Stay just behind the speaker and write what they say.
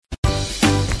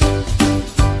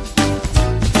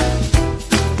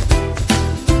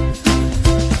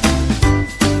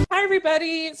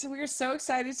everybody. So we're so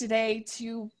excited today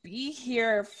to be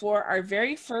here for our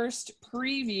very first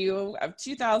preview of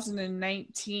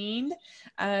 2019.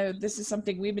 This is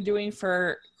something we've been doing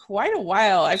for quite a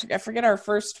while. I forget our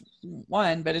first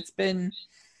one, but it's been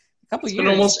a couple It's years.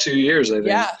 been almost 2 years, I think.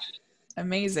 Yeah,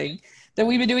 amazing. That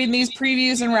we've been doing these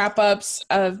previews and wrap-ups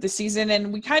of the season,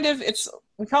 and we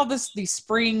call this the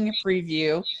spring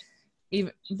preview,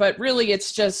 but really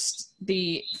it's just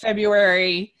the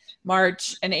February,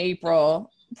 March, and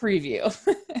April preview.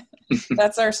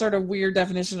 That's our sort of weird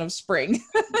definition of spring.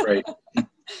 Right.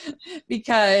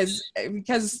 because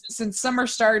since summer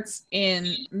starts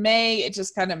in May, it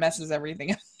just kind of messes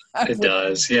everything up. It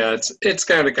does. Yeah, it's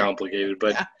kind of complicated,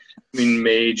 but Yeah. I mean,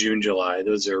 May, June, July,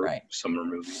 those are Right. summer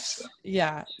movies. So.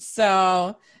 Yeah.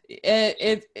 So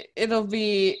it'll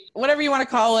be whatever you want to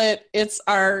call it. It's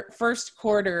our first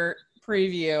quarter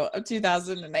preview of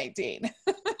 2019.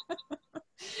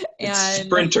 It's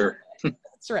Sprinter.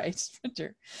 That's right,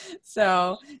 Sprinter.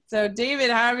 So David,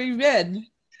 how have you been?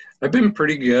 I've been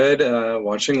pretty good,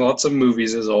 watching lots of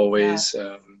movies as always.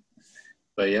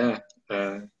 Yeah.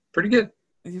 Pretty good.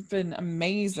 You've been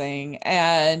amazing.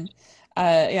 And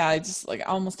I just like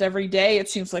almost every day it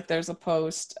seems like there's a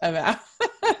post about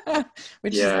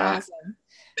which is awesome.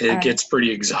 It gets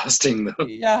pretty exhausting though.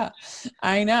 Yeah,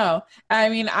 I know. I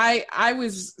mean, I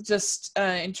was just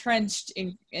entrenched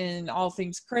in all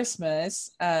things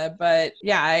Christmas, but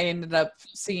yeah, I ended up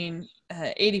seeing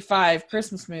 85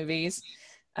 Christmas movies,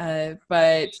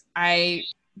 but I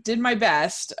did my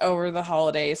best over the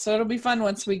holidays, so it'll be fun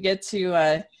once we get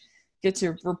to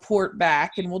report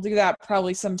back, and we'll do that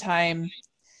probably sometime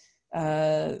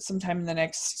in the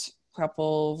next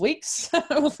couple of weeks.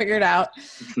 We'll figure it out.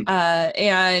 But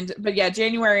yeah,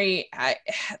 January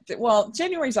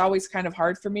is always kind of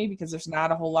hard for me because there's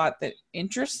not a whole lot that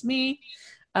interests me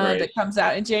that comes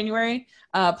out in January.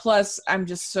 Plus I'm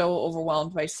just so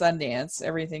overwhelmed by Sundance,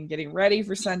 everything getting ready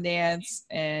for Sundance,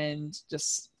 and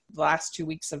just the last 2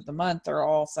 weeks of the month are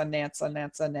all Sundance.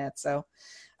 So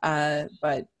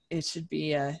but it should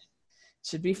be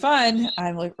fun.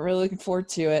 I'm really looking forward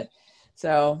to it.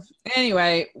 So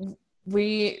anyway,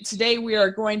 today we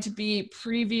are going to be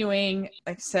previewing,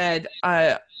 like I said,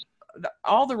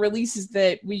 all the releases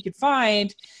that we could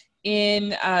find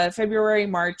in February,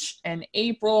 March, and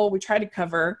April. We try to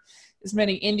cover as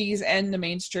many indies and the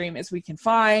mainstream as we can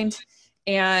find.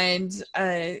 And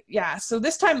so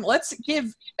this time let's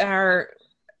give our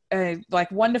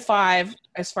 1 to 5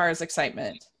 as far as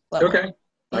excitement level. Okay.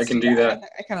 I can do that.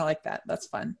 I kind of like that. That's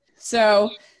fun. So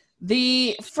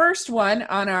the first one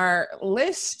on our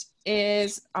list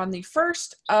is on the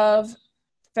 1st of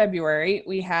February.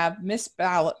 We have Miss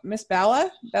Bala.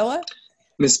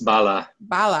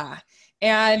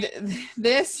 And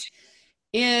this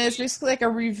is basically like a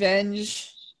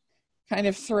revenge kind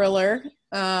of thriller,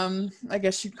 I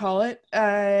guess you'd call it.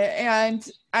 And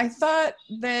I thought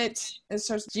that as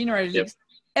far as Gina Rodriguez,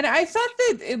 and I thought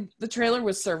that the trailer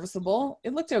was serviceable.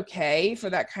 It looked okay for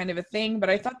that kind of a thing, but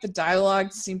I thought the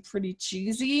dialogue seemed pretty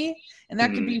cheesy, and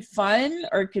that could be fun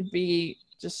or it could be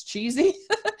just cheesy.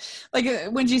 Like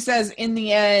when she says, in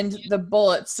the end, the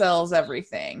bullet sells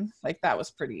everything. Like that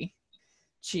was pretty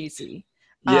cheesy.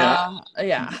 Yeah.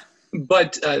 Yeah.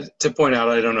 But to point out,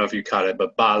 I don't know if you caught it,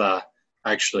 but bala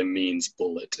actually means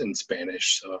bullet in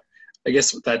Spanish. So I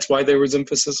guess that's why there was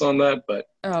emphasis on that, but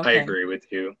I agree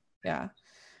with you. Yeah.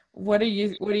 What are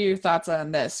your thoughts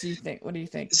on this? What do you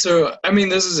think? So, I mean,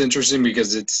 this is interesting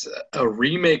because it's a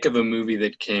remake of a movie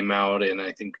that came out in,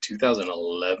 I think,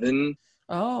 2011.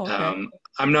 Oh, okay.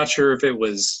 I'm not sure if it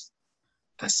was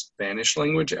a Spanish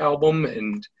language album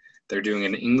and they're doing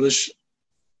an English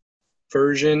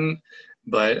version,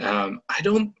 but I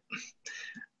don't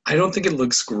think it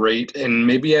looks great. And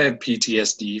maybe I have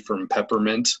PTSD from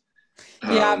Peppermint.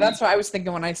 Yeah, that's what I was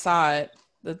thinking when I saw it.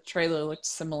 The trailer looked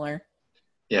similar.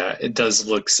 Yeah, it does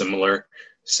look similar.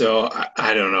 So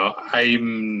I don't know.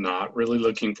 I'm not really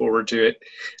looking forward to it.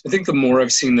 I think the more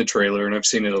I've seen the trailer, and I've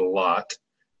seen it a lot,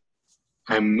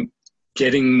 I'm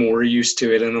getting more used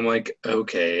to it. And I'm like,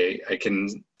 okay, I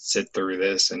can sit through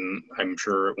this and I'm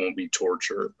sure it won't be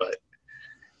torture, but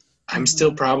I'm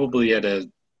still probably at a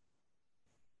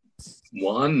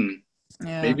 1,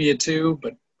 maybe a 2,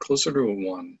 but closer to a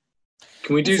 1.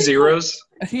 Can we do zeros?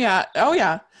 Yeah. Oh,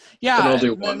 yeah. Yeah. Then I'll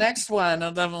do 1. The next one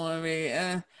will definitely be.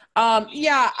 I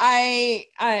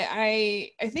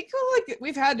think like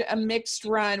we've had a mixed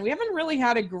run. We haven't really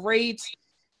had a great,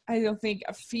 I don't think,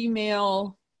 a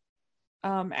female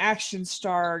action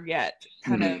star yet.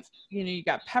 Kind of, you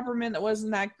got Peppermint that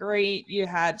wasn't that great. You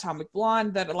had Atomic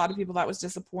Blonde that a lot of people thought was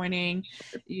disappointing.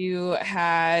 You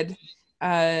had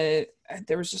There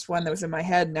was just one that was in my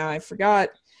head. Now I forgot.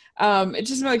 It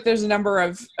just like there's a number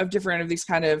of different of these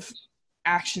kind of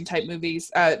action type movies.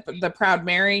 The Proud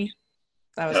Mary.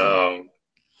 That was Oh,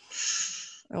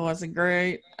 it wasn't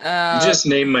great. you just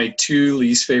named my 2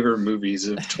 least favorite movies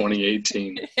of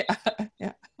 2018.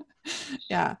 Yeah.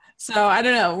 Yeah. So I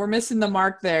don't know. We're missing the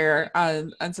mark there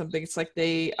on something. It's like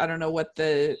I don't know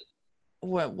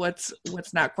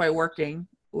what's not quite working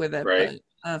with it, Right. but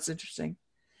that's interesting.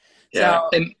 Yeah.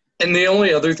 So And the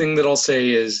only other thing that I'll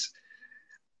say is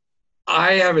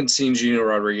I haven't seen Gina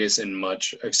Rodriguez in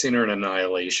much. I've seen her in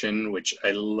Annihilation, which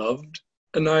I loved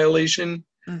Annihilation.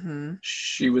 mm-hmm.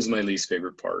 She was my least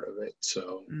favorite part of it.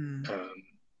 So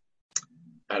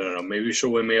I don't know. Maybe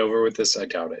she'll win me over with this. I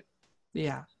doubt it.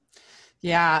 Yeah.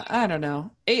 Yeah, I don't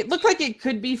know. It looked like it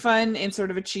could be fun in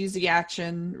sort of a cheesy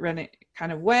action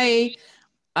kind of way,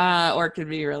 or it could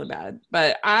be really bad.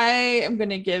 But I'm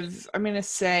going to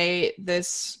say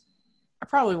this, I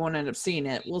probably won't end up seeing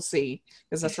it. We'll see,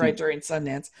 because that's right during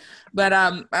Sundance. But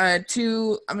I'm going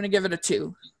to give it a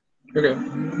 2. Okay,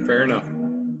 fair enough.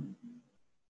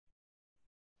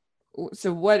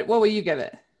 So what will you give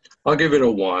it? I'll give it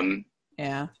a 1.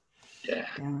 Yeah. Yeah.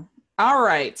 All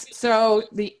right. So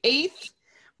the 8th,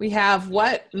 we have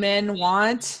What Men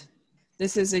Want.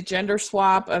 This is a gender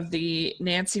swap of the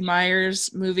Nancy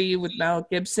Meyers movie with Mel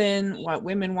Gibson, What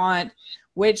Women Want,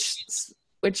 which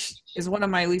is one of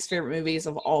my least favorite movies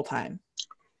of all time.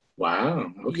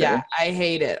 Wow. Okay. Yeah, I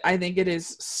hate it. I think it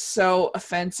is so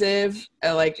offensive.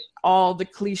 Like all the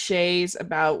cliches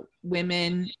about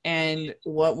women and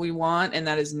what we want, and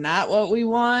that is not what we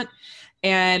want.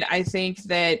 And I think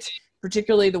that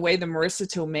particularly the way the Marissa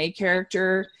Tomei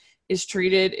character is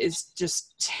treated is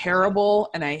just terrible,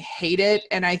 and I hate it.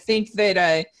 And I think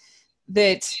that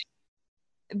that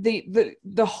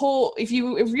the whole, if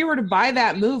you were to buy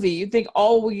that movie, you'd think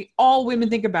all women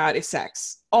think about is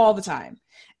sex all the time.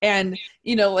 And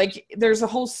like there's a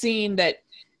whole scene that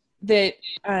the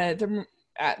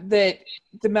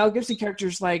Mel Gibson character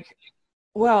is like,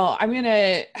 well, I'm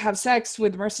gonna have sex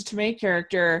with the Marissa Tomei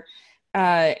character,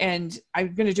 and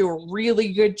I'm gonna do a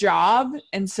really good job,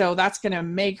 and so that's gonna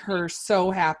make her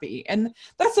so happy. And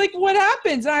that's like what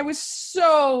happens. And I was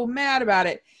so mad about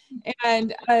it.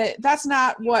 And that's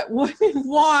not what women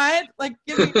want. Like,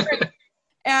 give me credit.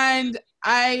 And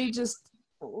I just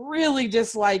really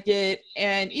dislike it.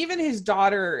 And even his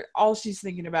daughter, all she's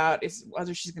thinking about is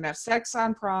whether she's gonna have sex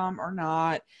on prom or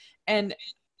not. And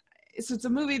so it's a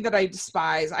movie that I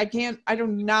despise. I do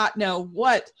not know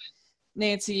what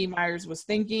Nancy Meyers was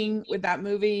thinking with that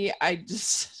movie.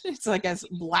 It's like a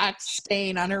black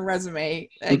stain on her resume.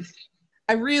 Like,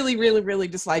 I really, really, really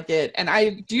dislike it. And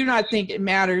I do not think it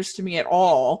matters to me at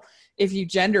all if you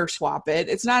gender swap it.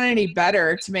 It's not any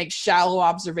better to make shallow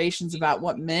observations about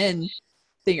what men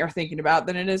are thinking about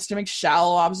than it is to make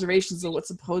shallow observations of what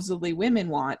supposedly women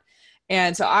want.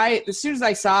 And so as soon as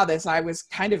I saw this, I was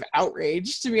kind of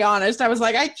outraged, to be honest. I was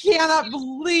like, I cannot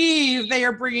believe they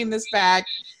are bringing this back.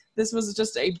 This was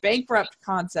just a bankrupt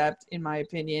concept, in my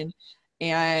opinion.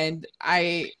 And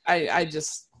I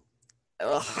just,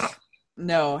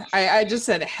 no. I just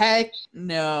said, heck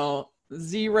no.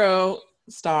 0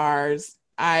 stars.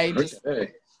 I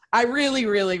really,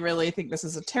 really, really think this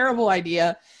is a terrible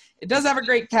idea. It does have a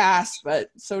great cast, but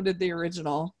so did the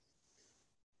original.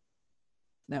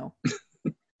 No.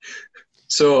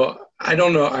 So I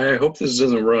don't know. I hope this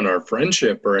doesn't ruin our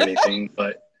friendship or anything,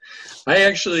 but I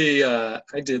actually I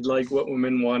did like What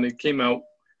Women Want. It came out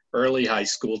early high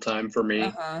school time for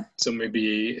me, so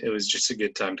maybe it was just a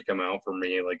good time to come out for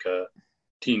me, like a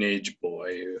teenage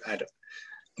boy.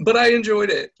 But I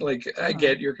enjoyed it. Like, I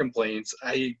get your complaints.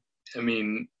 I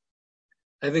mean,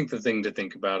 I think the thing to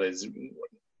think about is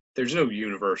there's no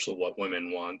universal what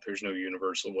women want. There's no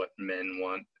universal what men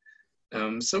want.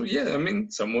 So yeah, I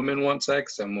mean, some women want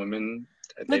sex, some women.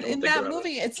 But in that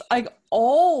movie, it's like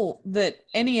all that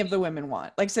any of the women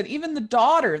want. Like I said, even the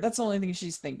daughter, that's the only thing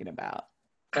she's thinking about.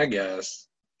 I guess.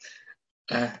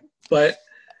 But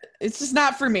it's just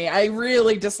not for me. I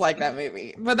really dislike that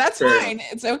movie. But that's fine.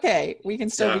 It's okay. We can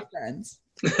still be friends.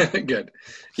 Good.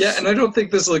 Yeah, and I don't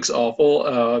think this looks awful.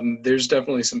 There's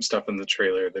definitely some stuff in the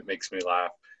trailer that makes me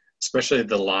laugh, especially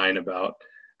the line about,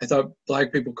 I thought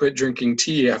black people quit drinking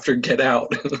tea after Get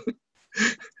Out.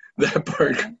 That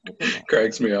part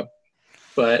cracks me up.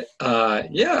 But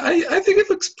yeah, I think it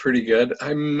looks pretty good.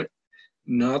 I'm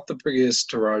not the biggest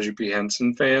Taraji P.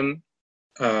 Henson fan.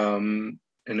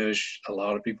 I know a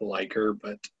lot of people like her,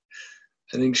 but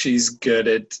I think she's good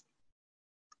at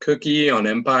Cookie on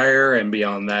Empire, and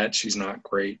beyond that, she's not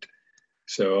great.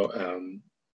 So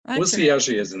we'll see how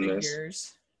she is in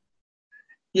this.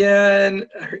 Yeah, and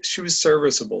she was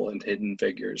serviceable in Hidden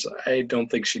Figures. I don't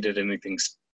think she did anything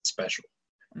special.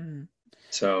 Mm.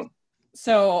 So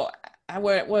So,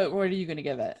 what are you going to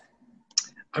give it?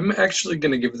 I'm actually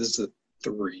going to give this a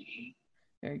 3.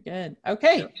 Very good.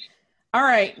 Okay. Yeah. All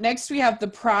right. Next, we have The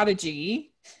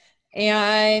Prodigy.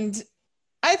 And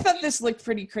I thought this looked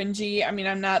pretty cringy. I mean,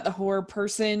 I'm not the horror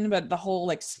person, but the whole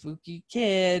like spooky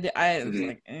kid, I was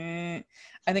like, I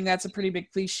think that's a pretty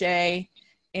big cliche.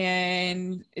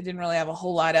 And it didn't really have a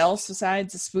whole lot else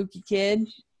besides the spooky kid,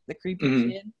 the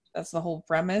creepy kid. That's the whole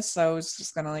premise. So I was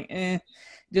just kind of like, it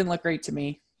didn't look great to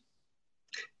me.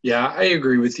 Yeah, I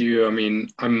agree with you. I mean,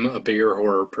 I'm a bigger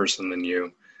horror person than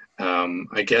you.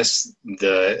 I guess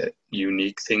the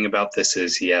unique thing about this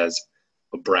is he has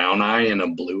a brown eye and a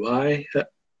blue eye. Oh,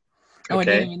 I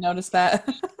didn't Okay. even notice that.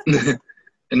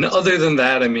 And other than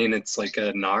that, I mean, it's like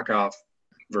a knockoff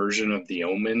version of The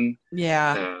Omen.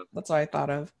 Yeah, Uh, that's what I thought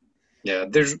of. yeah,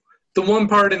 there's the one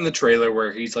part in the trailer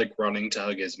where he's like running to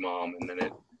hug his mom, and then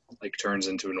it like turns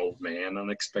into an old man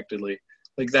unexpectedly.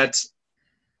 Like that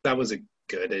was a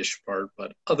goodish part,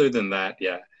 but other than that,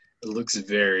 yeah, it looks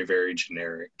very, very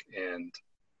generic and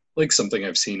like something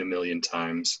I've seen a million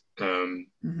times.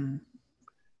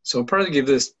 So I'll probably give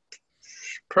this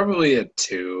probably a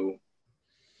 2,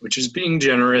 which is being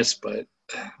generous, but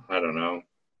I don't know.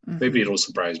 Maybe it'll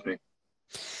surprise me.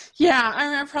 Yeah,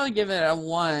 I'd probably give it a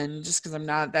 1 just because I'm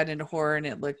not that into horror and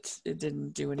it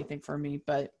didn't do anything for me,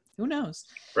 but who knows?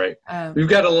 Right. We've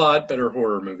got a lot better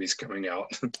horror movies coming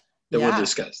out that we'll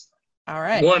discuss. All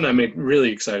right. One I'm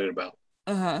really excited about.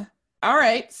 Uh-huh. All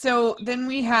right. So then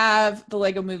we have the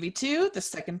Lego Movie 2, the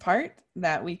second part,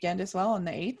 that weekend as well on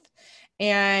the 8th.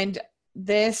 And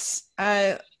this,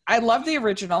 I love the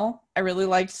original. I really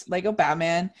liked Lego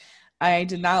Batman. I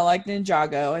did not like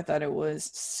Ninjago. I thought it was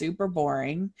super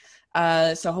boring.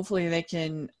 So hopefully they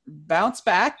can bounce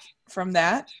back from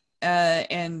that.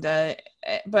 But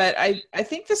I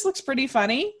think this looks pretty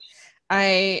funny.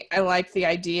 I like the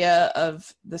idea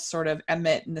of this sort of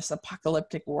Emmett in this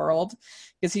apocalyptic world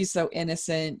because he's so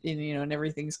innocent and and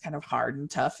everything's kind of hard and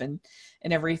tough and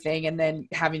everything, and then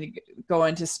having to go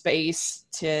into space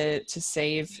to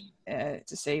save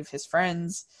his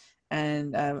friends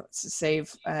and to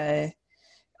save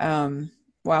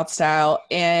Wild Style.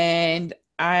 And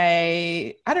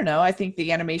I don't know, I think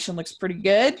the animation looks pretty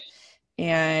good,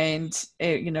 and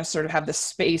it, sort of have the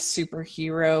space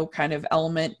superhero kind of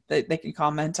element that they can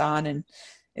comment on, and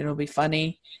it'll be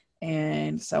funny.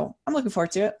 And so I'm looking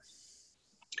forward to it.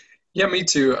 Yeah, me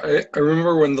too. I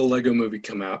remember when the Lego movie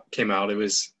came out, it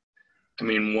was, I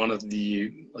mean, one of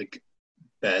the like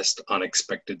best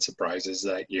unexpected surprises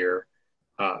that year.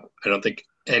 I don't think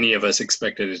any of us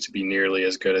expected it to be nearly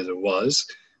as good as it was,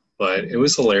 but it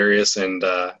was hilarious. And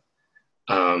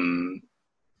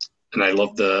I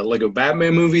love the Lego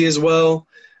Batman movie as well.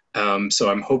 So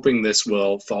I'm hoping this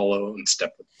will follow in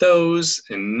step with those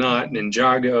and not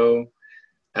Ninjago.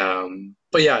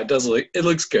 But yeah, it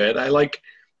looks good. I like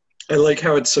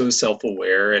how it's so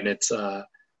self-aware, and it's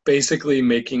basically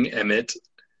making Emmett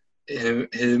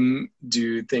him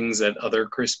do things that other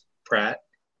Chris Pratt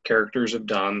characters have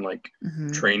done, like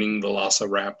training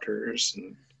Velociraptors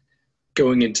and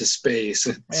going into space.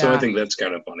 Yeah. So I think that's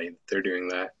kind of funny that they're doing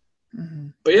that.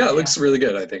 But yeah, it looks really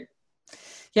good, I think.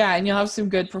 Yeah, and you'll have some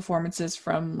good performances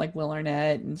from like Will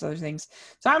Arnett and other things.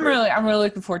 So I'm really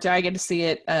looking forward to it. I get to see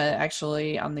it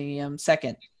actually on the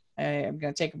 2nd. I'm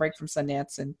going to take a break from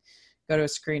Sundance and go to a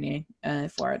screening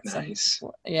for it. Nice.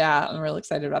 So, yeah, I'm really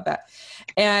excited about that.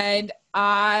 And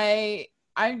I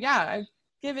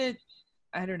give it,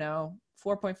 I don't know,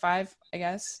 4.5, I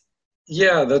guess.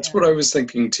 Yeah, that's what I was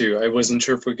thinking too. I wasn't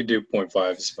sure if we could do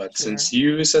 0.5s, but since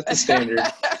you set the standard,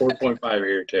 4.5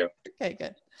 here too. Okay,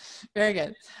 good. Very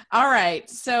good. All right.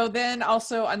 So then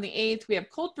also on the 8th, we have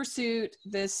Cold Pursuit.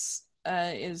 This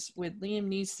is with Liam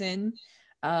Neeson,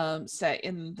 set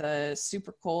in the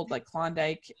super cold, like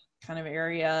Klondike kind of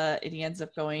area. And he ends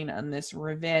up going on this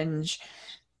revenge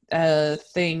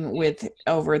thing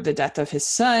over the death of his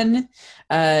son,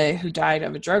 who died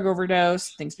of a drug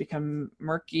overdose. Things become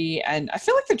murky, and I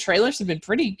feel like the trailers have been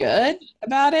pretty good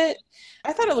about it.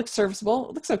 I thought it looked serviceable.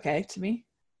 It looks okay to me.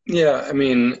 Yeah, I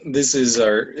mean,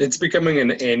 it's becoming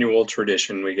an annual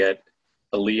tradition. We get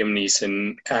a Liam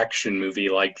Neeson action movie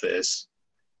like this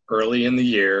early in the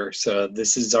year, so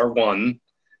this is our one.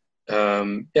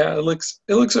 Yeah, it looks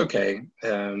okay.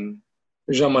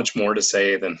 There's not much more to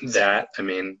say than that. I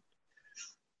mean,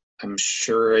 I'm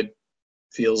sure it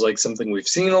feels like something we've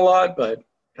seen a lot, but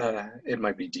it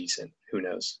might be decent. Who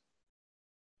knows?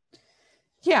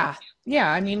 Yeah.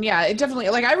 I mean, yeah, it definitely,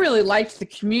 like, I really liked The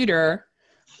Commuter,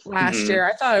 last Hmm. year.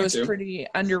 I thought it Me was too. pretty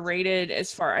underrated I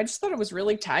just thought it was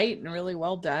really tight and really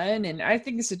well done. And I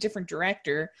think it's a different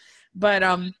director.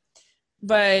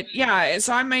 But yeah,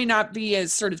 so I may not be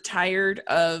as sort of tired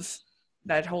of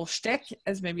that whole shtick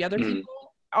as maybe other Mhm.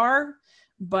 people are.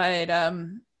 But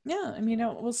yeah, I mean,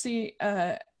 we'll see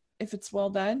if it's well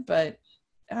done. But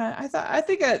I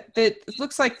think that it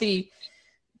looks like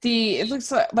it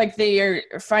looks like they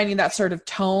are finding that sort of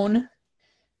tone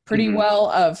pretty Mhm. well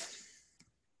of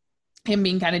him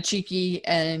being kind of cheeky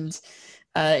and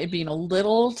it being a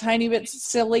little tiny bit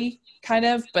silly, kind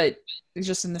of, but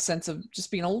just in the sense of just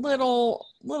being a little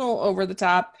over the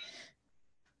top,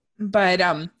 but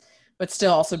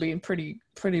still also being pretty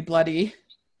bloody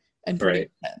and pretty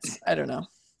Right. intense. I don't know.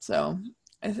 So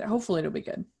hopefully it'll be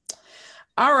good.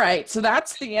 All right, so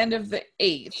that's the end of the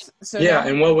eighth. So Yeah. now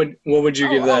And what would you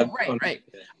give that right, on? right.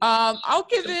 I'll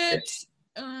give it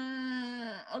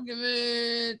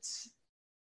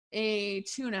a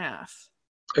 2.5.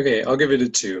 Okay, I'll give it a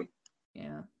 2.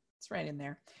 Yeah, it's right in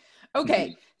there. Mhm.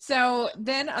 Okay, so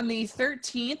then on the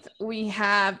 13th, we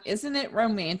have Isn't It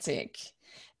Romantic?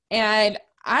 And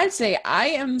I'd say I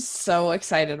am so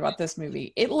excited about this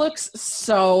movie. It looks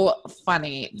so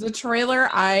funny. The trailer,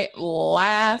 I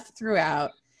laughed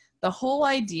throughout. The whole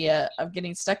idea of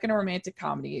getting stuck in a romantic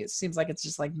comedy, it seems like it's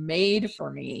just like made for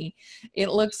me. It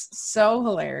looks so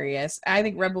hilarious. I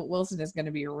think Rebel Wilson is going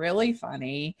to be really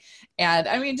funny. And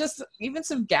I mean, just even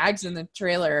some gags in the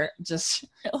trailer, just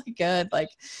really good. Like,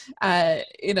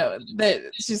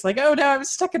 that she's like, oh no, I'm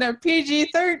stuck in a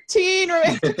PG-13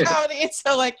 romantic comedy.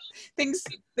 So like, things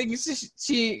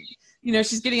she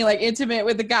she's getting like intimate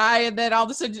with the guy, and then all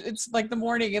of a sudden it's like the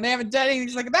morning and they haven't done anything.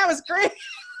 She's like, that was great.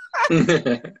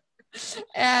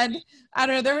 And I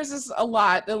don't know, there was just a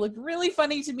lot that looked really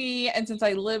funny to me, and since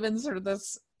I live in sort of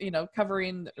this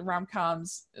covering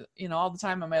rom-coms all the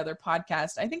time on my other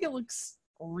podcast, I think it looks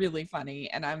really funny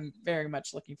and I'm very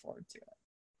much looking forward to it.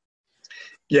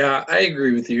 Yeah, I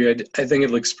agree with you. I think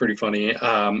it looks pretty funny.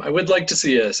 I would like to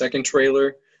see a second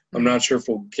trailer. I'm Mm. not sure if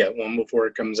we'll get one before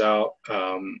it comes out.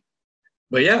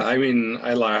 But yeah, I mean,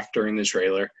 I laughed during the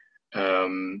trailer.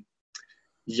 Um,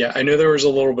 yeah, I know there was a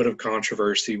little bit of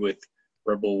controversy with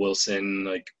Rebel Wilson,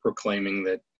 like proclaiming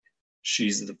that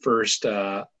she's the first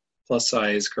plus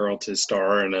size girl to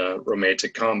star in a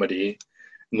romantic comedy.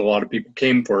 And a lot of people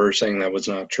came for her saying that was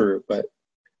not true. But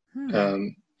Hmm.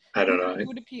 um, I Who don't know.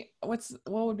 would it be? What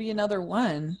would be another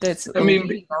one that's I a mean,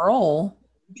 leading role?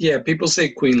 yeah, people say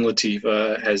Queen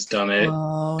Latifah has done it,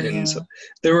 Oh and so yeah.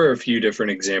 there were a few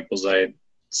different examples I had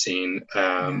seen.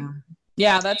 Yeah.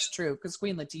 Yeah, that's true. Because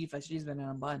Queen Latifah, she's been in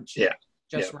a bunch. Yeah,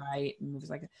 yeah, Just Right and movies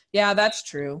like that. Yeah, that's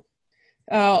true.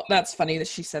 Oh, that's funny that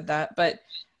she said that.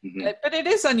 hmm But it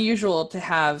is unusual to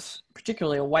have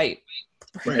particularly a white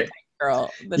right.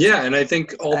 girl that's Yeah, and I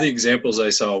think all that. the examples I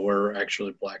saw were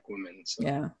actually black women. So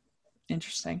Yeah.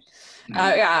 Interesting.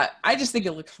 mhm. Yeah, I just think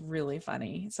it looks really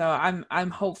funny. So I'm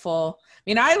hopeful. I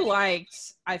mean,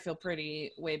 I Feel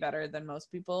Pretty way better than most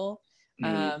people.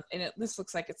 Mhm. This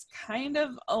looks like it's kind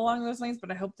of along those lines, but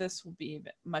I hope this will be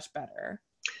much better.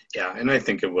 Yeah, and I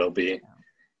think it will be. Yeah.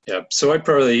 Yeah, so I'd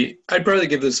probably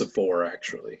give this a 4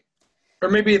 actually, or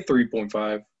maybe a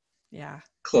 3.5, Yeah.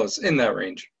 close in that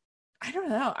range. I don't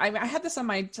know. I had this on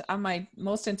my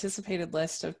most anticipated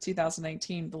list of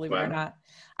 2019. Believe it or Wow. not,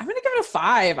 I'm gonna give it a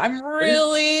 5. I'm Okay.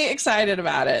 really excited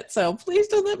about it. So please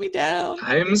don't let me down.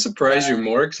 I am surprised you're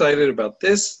more excited about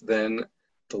this than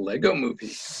the Lego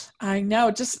movie. I know.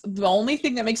 Just the only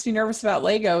thing that makes me nervous about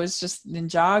Lego is just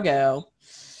Ninjago.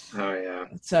 Oh yeah.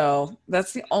 So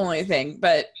that's the only thing.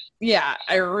 But yeah,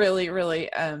 I really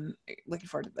looking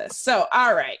forward to this. So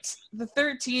all right, the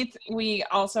 13th, we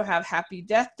also have Happy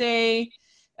Death Day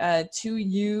to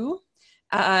You,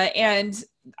 and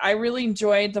I really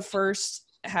enjoyed the first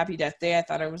Happy Death Day. I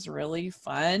thought it was really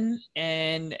fun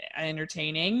and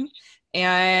entertaining,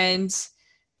 and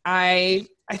I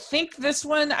think this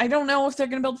one, I don't know if they're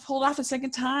going to be able to pull it off a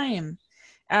second time.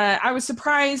 I was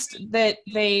surprised that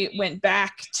they went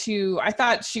back to, I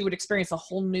thought she would experience a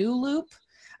whole new loop.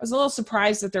 I was a little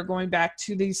surprised that they're going back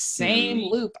to the same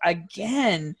Mhm. loop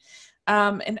again.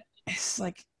 And it's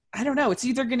like, I don't know, it's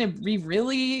either going to be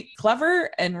really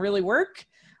clever and really work,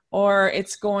 or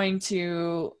it's going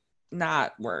to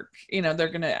not work. They're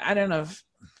going to, I don't know if,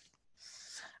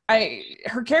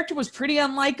 her character was pretty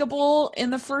unlikable in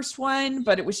the first one,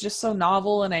 but it was just so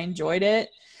novel and I enjoyed it.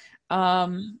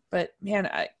 But man,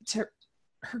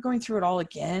 her going through it all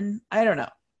again, I don't know.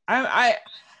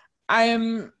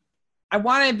 I'm I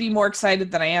want to be more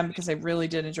excited than I am because I really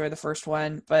did enjoy the first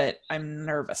one, but I'm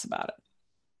nervous about it.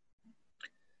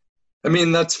 I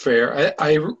mean, that's fair.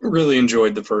 I really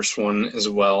enjoyed the first one as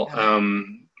well. Yeah.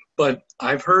 But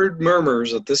I've heard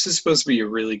murmurs that this is supposed to be a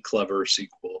really clever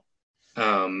sequel.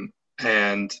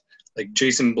 And like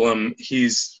Jason Blum,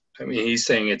 he's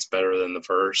saying it's better than the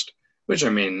first, which I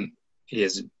mean, he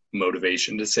has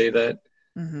motivation to say that.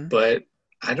 Mm-hmm. But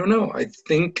I don't know. I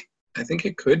think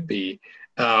it could be.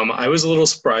 I was a little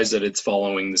surprised that it's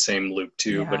following the same loop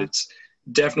too, but Yeah. it's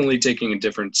definitely taking a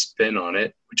different spin on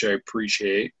it, which I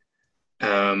appreciate.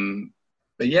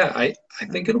 But yeah, I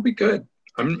think it'll be good.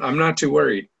 I'm not too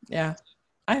worried. Yeah.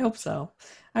 I hope so.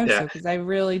 I hope Yeah. so because I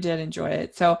really did enjoy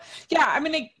it. So yeah, I'm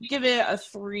gonna give it a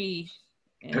 3.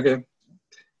 Okay.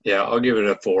 Yeah, I'll give it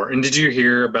a 4. And did you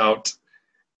hear about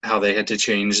how they had to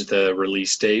change the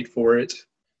release date for it?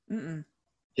 Mm-mm.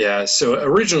 Yeah, so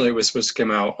originally it was supposed to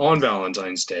come out on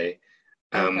Valentine's Day,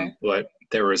 Okay. but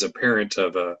there was a parent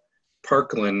of a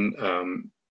Parkland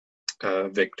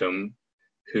victim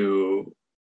who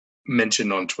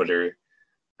mentioned on Twitter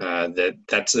that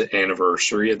that's the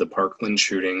anniversary of the Parkland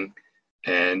shooting,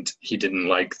 and he didn't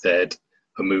like that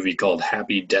a movie called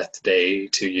Happy Death Day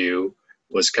to You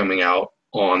was coming out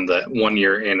on the 1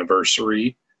 year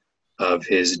anniversary of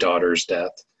his daughter's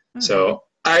death. Mm-hmm. So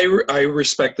I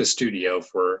respect the studio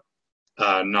for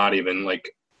not even like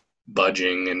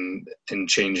budging and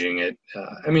changing it.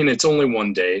 I mean, it's only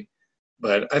one day,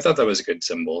 but I thought that was a good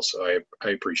symbol, so I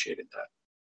appreciated that.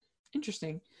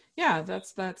 Interesting. Yeah,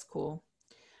 that's cool.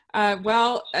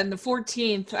 Well, and the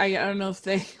 14th, I don't know if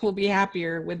they will be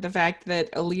happier with the fact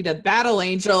that Alita Battle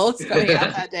Angel is coming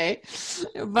out that day.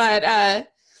 But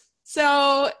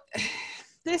so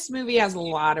this movie has a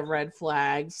lot of red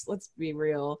flags. Let's be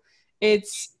real.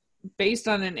 It's based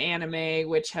on an anime,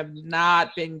 which have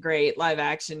not been great. Live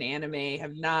action anime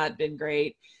have not been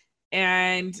great.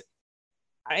 And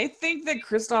I think that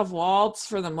Christoph Waltz,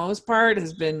 for the most part,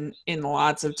 has been in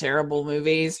lots of terrible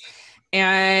movies.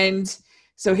 And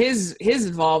so his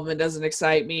involvement doesn't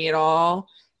excite me at all.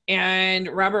 And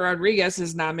Robert Rodriguez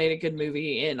has not made a good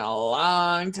movie in a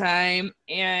long time.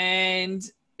 And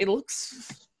it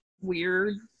looks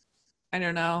weird. I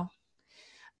don't know.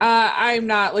 I'm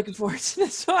not looking forward to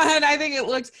this one. I think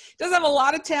it does have a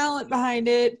lot of talent behind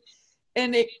it,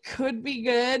 and it could be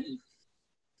good.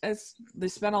 They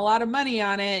spent a lot of money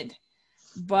on it,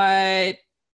 but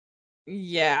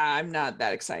yeah, I'm not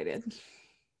that excited.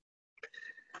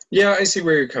 Yeah, I see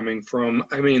where you're coming from.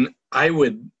 I mean, I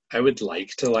would like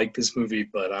to like this movie,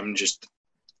 but I'm just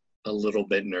a little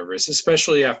bit nervous,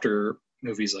 especially after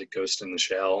movies like Ghost in the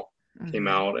Shell came Mm-hmm.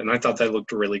 out, and I thought that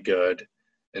looked really good,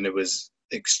 and it was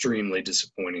extremely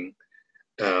disappointing.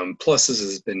 Plus, this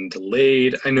has been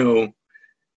delayed. I know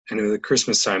the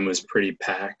Christmas time was pretty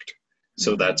packed,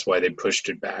 so Mm-hmm. that's why they pushed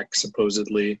it back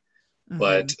supposedly. Mm-hmm.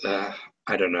 But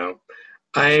I don't know.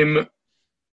 I'm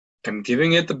I'm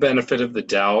giving it the benefit of the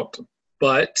doubt,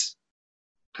 but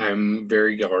I'm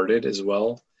very guarded as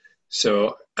well.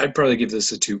 So I'd probably give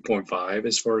this a 2.5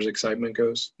 as far as excitement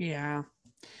goes. Yeah,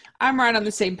 I'm right on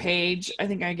the same page. I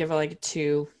think I give it like a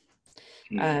 2.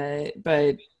 Hmm.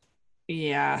 But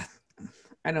yeah,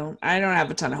 I don't have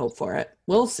a ton of hope for it.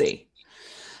 We'll see.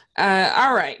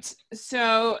 All right.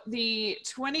 So the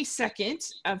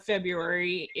 22nd of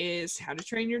February is How to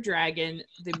Train Your Dragon: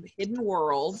 The Hidden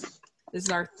World. This is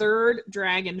our 3rd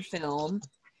dragon film.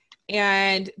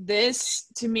 And this,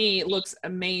 to me, looks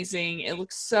amazing. It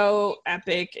looks so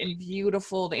epic and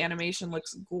beautiful. The animation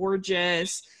looks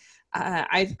gorgeous.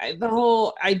 The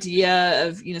whole idea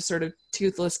of sort of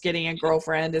Toothless getting a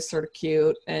girlfriend is sort of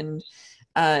cute, and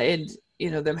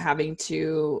them having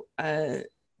to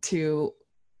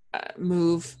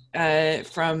move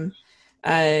from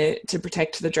to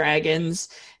protect the dragons.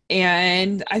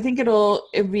 And I think it'll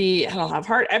have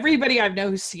heart. Everybody I know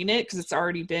who's seen it, because it's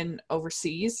already been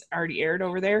overseas, already aired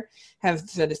over there, have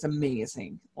said it's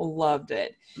amazing. Loved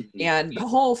it. Mhm. And the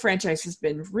whole franchise has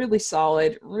been really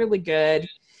solid, really good.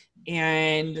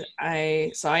 And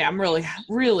I'm really,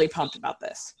 really pumped about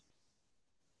this.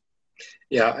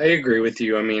 Yeah, I agree with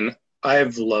you. I mean,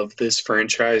 I've loved this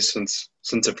franchise since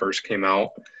it first came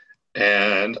out,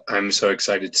 and I'm so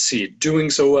excited to see it doing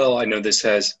so well.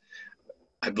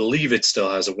 I believe it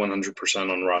still has a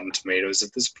 100% on Rotten Tomatoes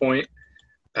at this point.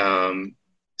 Um,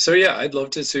 so yeah, I'd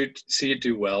love to see it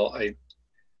do well. I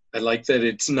like that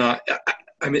it's not.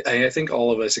 I mean, I think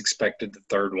all of us expected the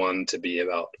third one to be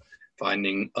about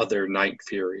finding other Night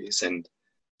Furies, and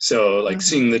so like Mm-hmm.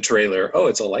 seeing the trailer, oh,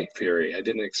 it's a Light Fury. I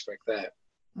didn't expect that,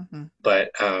 Mm-hmm. but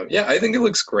yeah, I think it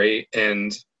looks great,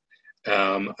 and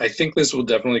I think this will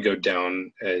definitely go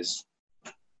down as.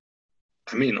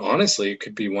 I mean, honestly, it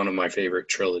could be one of my favorite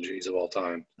trilogies of all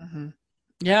time. Mm-hmm.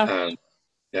 Yeah. Um,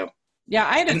 yeah. Yeah,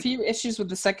 I had a And few issues with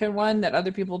the second one that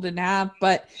other people didn't have,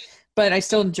 but I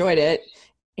still enjoyed it.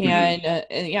 mhm,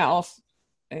 And yeah,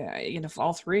 if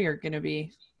all three are going to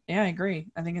be, yeah, I agree.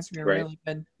 I think it's going to be right. really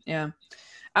good. Yeah.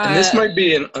 And this Uh, might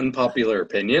be an unpopular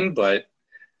opinion, but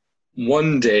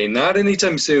one day, not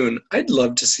anytime soon, I'd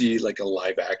love to see like a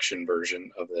live action version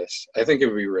of this. I think it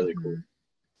would be really cool. mhm.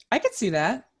 I could see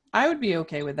that. I would be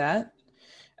okay with that.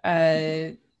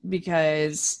 Uh,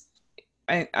 because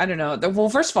I don't know. Well,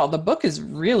 first of all, the book is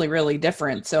really, really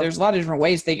different. So there's a lot of different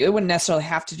ways it wouldn't necessarily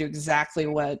have to do exactly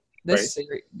what Right.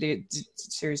 this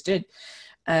series did.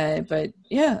 But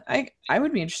yeah, I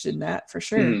would be interested in that for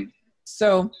sure. Mhm,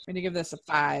 So I'm gonna give this a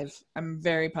 5. I'm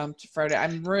very pumped for it.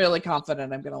 I'm really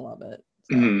confident I'm gonna love it.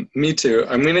 So mhm. Me too.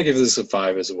 I'm gonna give this a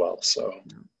 5 as well. So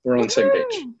we're on the same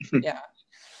page. woohoo! Yeah.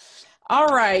 All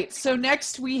right. So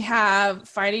next we have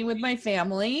Fighting with My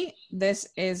Family. This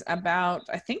is about,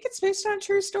 I think it's based on a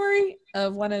true story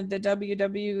of one of the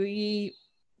WWE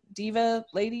diva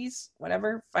ladies,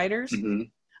 whatever, fighters. Hmm.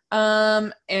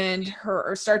 And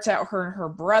starts out her and her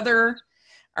brother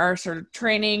are sort of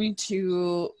training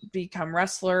to become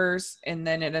wrestlers, and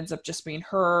then it ends up just being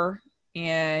her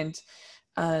and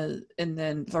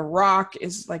then The Rock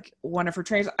is like one of her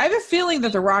trainers. I have a feeling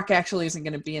that The Rock actually isn't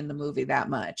going to be in the movie that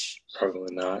much.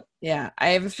 Probably not. Yeah, I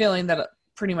have a feeling that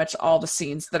pretty much all the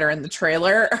scenes that are in the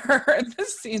trailer are the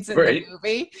scenes in Right. the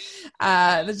movie.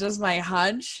 That's just my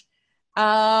hunch.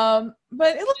 But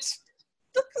it looks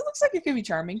like it could be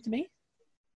charming to me.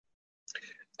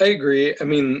 I agree. I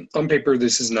mean, on paper,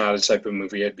 this is not a type of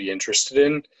movie I'd be interested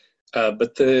in.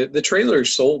 But the trailer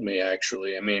sold me,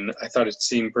 actually. I mean, I thought it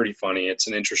seemed pretty funny. It's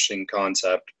an interesting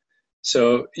concept.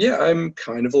 So, yeah, I'm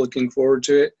kind of looking forward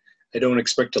to it. I don't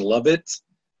expect to love it,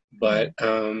 but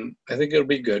I think it'll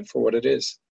be good for what it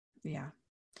is. Yeah.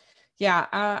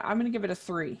 I'm gonna give it a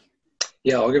 3.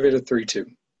 Yeah, I'll give it a 3 too.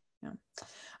 Yeah.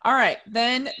 All right,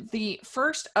 then the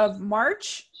 1st of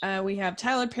March, we have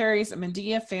Tyler Perry's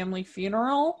Medea Family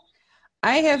Funeral.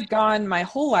 I have gone my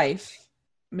whole life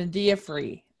Medea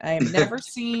free. I have never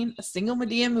seen a single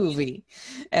Medea movie,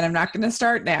 and I'm not going to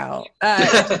start now.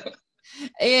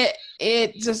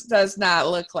 It just does not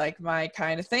look like my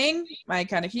kind of thing, my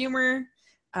kind of humor.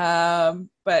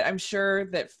 But I'm sure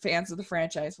that fans of the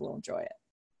franchise will enjoy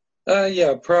it.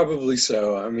 Yeah, probably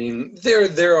so. I mean,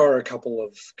 there are a couple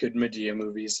of good Medea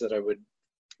movies that I would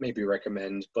maybe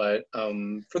recommend, but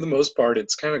for the most part,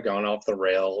 it's kind of gone off the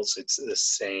rails. It's the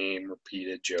same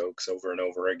repeated jokes over and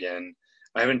over again.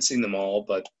 I haven't seen them all,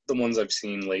 but the ones I've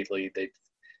seen lately, they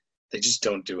just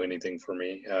don't do anything for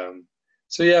me.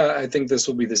 So yeah, I think this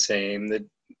will be the same. That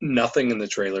nothing in the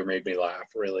trailer made me laugh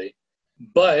really,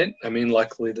 but I mean,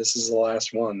 luckily this is the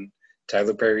last one.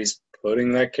 Tyler Perry's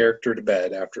putting that character to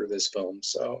bed after this film,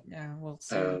 so Yeah, we'll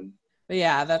see. um, But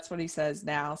yeah, that's what he says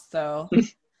now. So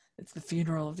it's the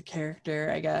funeral of the character,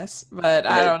 I guess. But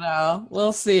I don't know.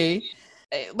 We'll see.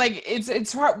 Like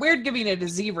it's weird giving it a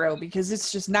 0 because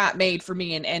it's just not made for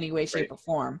me in any way, shape, or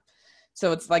form.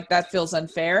 So it's like that feels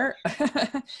unfair.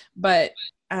 But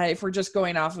if we're just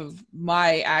going off of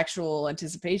my actual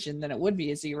anticipation, then it would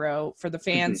be a 0 for the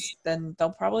fans. Then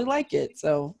they'll probably like it.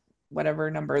 So whatever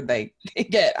number they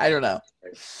get, I don't know.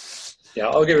 Yeah,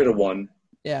 I'll give it a 1.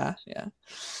 Yeah.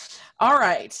 All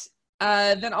right.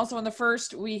 Then also on the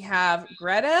 1st, we have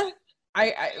Greta.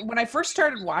 I when I first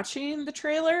started watching the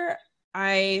trailer,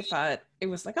 I thought it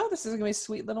was like, oh, this is gonna be a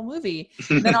sweet little movie.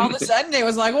 And then all of a sudden it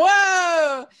was like,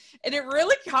 whoa! And it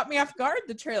really caught me off guard,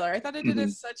 the trailer. I thought it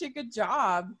did such a good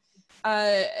job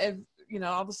of,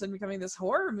 all of a sudden becoming this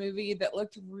horror movie that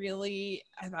looked really,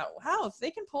 I thought, wow, if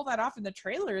they can pull that off in the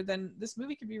trailer, then this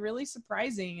movie could be really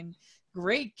surprising. And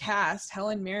great cast.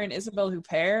 Helen Mirren, Isabelle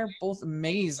Huppert, both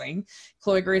amazing.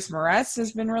 Chloe Grace Moretz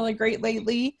has been really great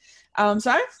lately.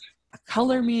 So I've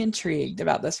color me intrigued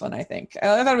about this one. I think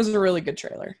I thought it was a really good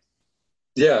trailer.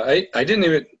 Yeah, I didn't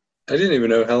even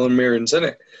know Helen Mirren's in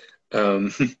it.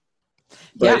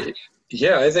 But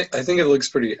yeah, I think it looks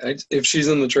pretty. If she's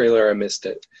in the trailer, I missed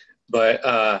it. But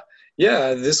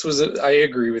yeah, this was. I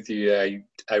agree with you.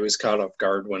 I was caught off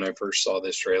guard when I first saw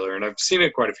this trailer, and I've seen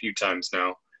it quite a few times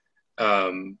now.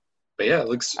 But yeah, it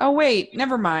looks. Oh wait,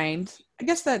 never mind. I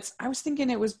guess I was thinking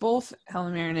it was both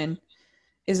Helen Mirren and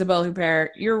Isabelle Huppert.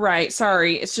 You're right.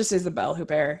 Sorry, it's just Isabelle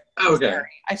Huppert. Okay, sorry.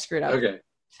 I screwed up. Okay,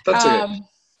 that's okay.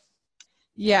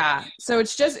 Yeah, so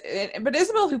it's just, but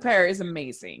Isabelle Huppert is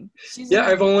amazing.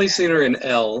 I've only seen her in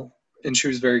Elle, and she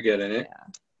was very good in it.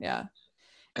 Yeah.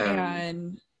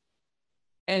 And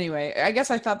anyway, I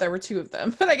guess I thought there were 2 of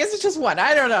them, but I guess it's just one.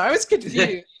 I don't know. I was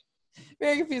confused.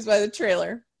 Very confused by the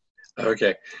trailer.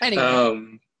 Okay.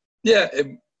 Anyway. Yeah,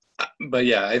 But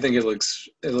yeah, I think it looks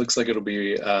like it'll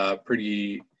be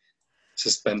pretty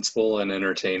suspenseful and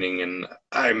entertaining, and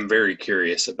I'm very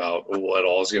curious about what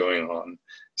all's going on.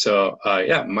 So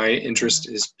yeah, my interest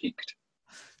is piqued.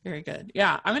 Very good.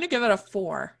 Yeah, I'm gonna give it a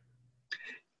 4.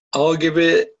 I'll give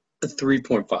it a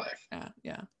 3.5.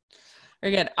 Yeah.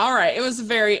 Very good. All right.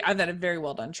 I thought a very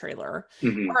well done trailer.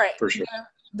 All right. For sure.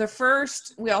 The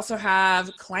first, we also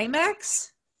have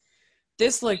Climax.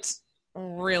 This looked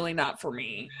really not for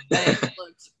me. It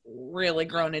looked really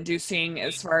groan inducing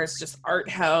as far as just art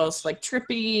house, like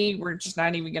trippy. We're just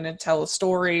not even going to tell a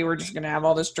story. We're just going to have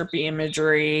all this trippy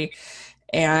imagery.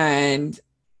 And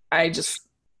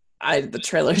the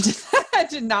trailer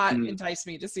did not entice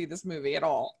me to see this movie at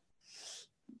all.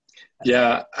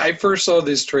 Yeah, I first saw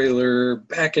this trailer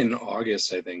back in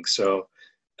August, I think. So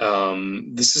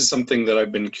this is something that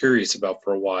I've been curious about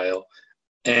for a while.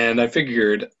 And I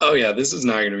figured, oh yeah, this is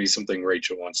not going to be something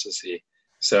Rachel wants to see.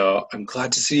 So I'm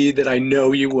glad to see that I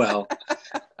know you well.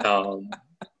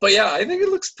 But yeah, I think it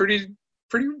looks pretty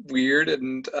weird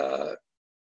and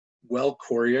well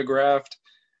choreographed.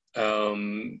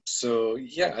 So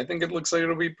yeah, I think it looks like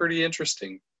it'll be pretty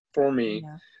interesting for me.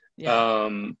 Yeah.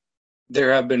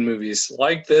 There have been movies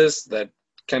like this that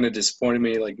kind of disappointed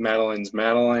me, like Madeline's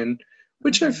Madeline,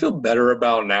 which I feel better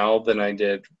about now than I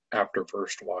did after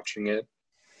first watching it.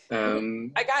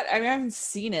 I haven't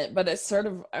seen it, but it's sort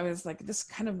of, I was like, this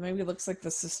kind of maybe looks like the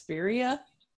Suspiria.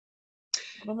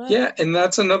 Yeah, and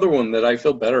that's another one that I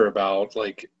feel better about,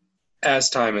 like, as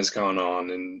time has gone on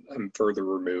and I'm further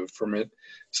removed from it.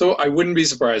 So I wouldn't be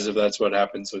surprised if that's what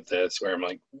happens with this, where I'm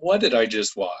like, what did I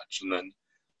just watch? And then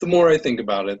the more I think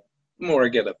about it, the more I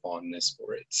get a fondness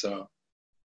for it. So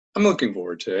I'm looking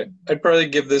forward to it. I'd probably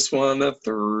give this one a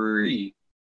 3.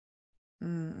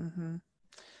 Mm-hmm.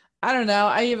 I don't know.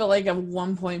 I give it like a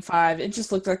 1.5. It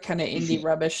just looked like kind of indie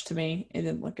rubbish to me. It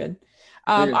didn't look good.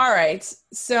 All right.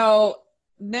 So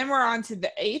then we're on to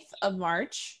the 8th of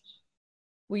March.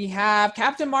 We have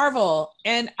Captain Marvel.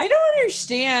 And I don't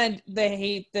understand the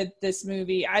hate that this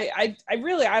movie. I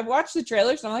watched the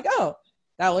trailers and I'm like, oh,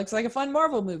 that looks like a fun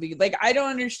Marvel movie. Like, I don't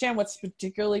understand what's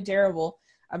particularly terrible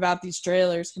about these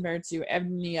trailers compared to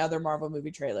any other Marvel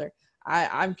movie trailer.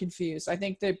 I'm confused. I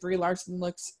think that Brie Larson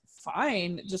looks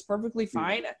fine, just perfectly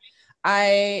fine.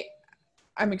 I'm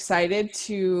excited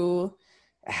to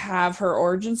have her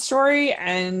origin story,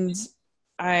 and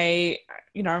I'm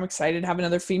excited to have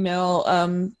another female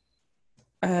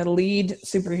lead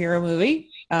superhero movie.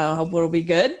 Hope it'll be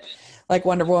good, like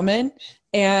Wonder Woman.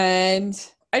 And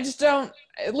I just don't.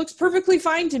 It looks perfectly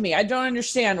fine to me. I don't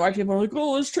understand why people are like,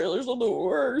 "Oh, those trailers are the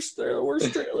worst. They're the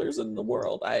worst trailers in the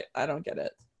world." I don't get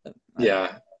it.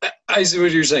 Yeah, I see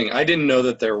what you're saying. I didn't know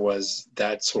that there was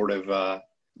that sort of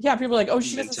people are like, oh,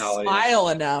 she doesn't smile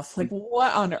enough. Like,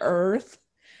 what on earth?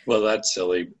 Well, that's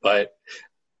silly. But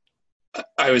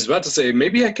I was about to say,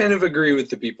 maybe I kind of agree with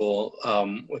the people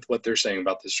with what they're saying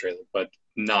about this trailer, but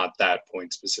not that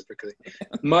point specifically.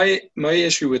 My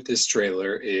issue with this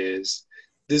trailer is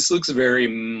this looks very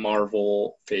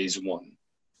Marvel Phase 1.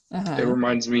 It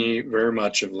reminds me very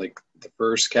much of like the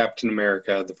first Captain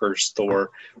America, the first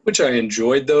Thor, which I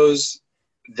enjoyed those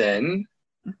then,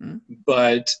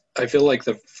 but I feel like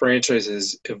the franchise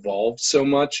has evolved so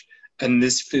much, and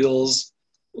this feels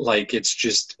like it's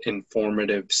just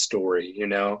informative story, you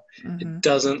know? It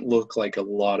doesn't look like a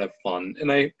lot of fun,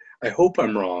 and I hope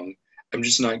I'm wrong. I'm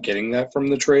just not getting that from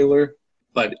the trailer,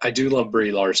 but I do love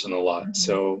Brie Larson a lot,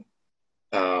 so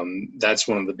that's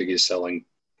one of the biggest selling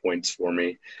points for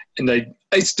me. And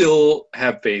I still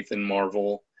have faith in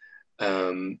Marvel.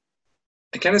 I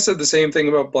kind of said the same thing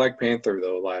about Black Panther,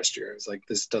 though, last year. It's like,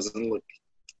 this doesn't look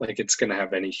like it's going to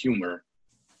have any humor.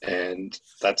 And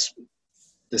that's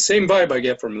the same vibe I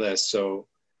get from this. So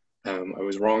I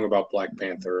was wrong about Black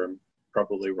Panther. I'm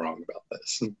probably wrong about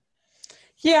this.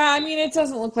 Yeah, I mean, it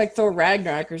doesn't look like Thor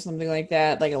Ragnarok or something like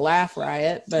that, like a laugh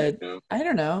riot. But I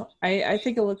don't know. I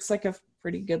think it looks like a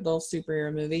pretty good little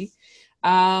superhero movie.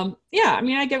 I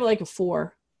mean, I give it like a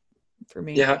 4 for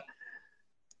me. Yeah,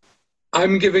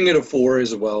 I'm giving it a 4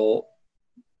 as well,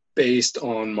 based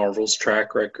on Marvel's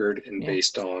track record and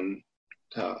based on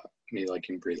me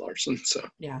liking Brie Larson. So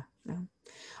yeah.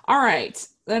 All right.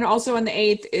 Then also on the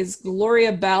 8th is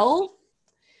Gloria Bell.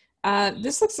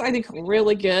 This looks, I think,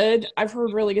 really good. I've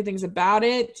heard really good things about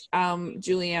it.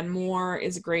 Julianne Moore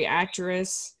is a great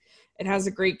actress. It has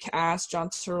a great cast. John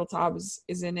Turteltaub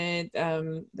is in it.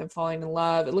 Them falling in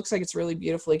love. It looks like it's really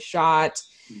beautifully shot.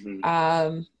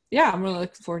 I'm really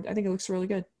looking forward. I think it looks really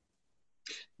good.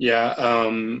 Yeah.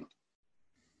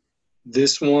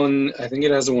 This one, I think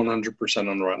it has a 100%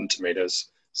 on Rotten Tomatoes.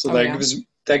 So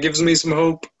that gives me some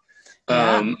hope.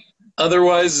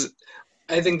 Otherwise,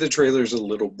 I think the trailer's a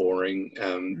little boring.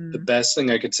 The best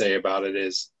thing I could say about it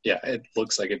is, yeah, it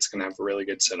looks like it's going to have really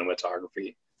good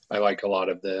cinematography. I like a lot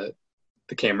of the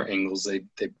camera angles they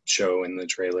show in the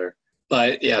trailer.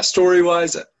 But yeah,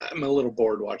 story-wise, I'm a little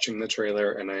bored watching the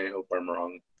trailer, and I hope I'm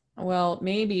wrong. Well,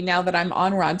 maybe now that I'm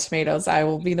on Rotten Tomatoes, I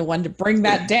will be the one to bring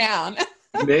that down.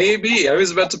 Maybe. I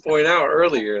was about to point out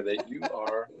earlier that you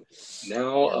are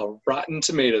now a Rotten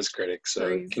Tomatoes critic, so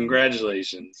Crazy.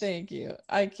 Congratulations. Thank you.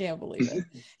 I can't believe it.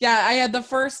 Yeah, I had the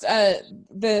first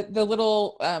the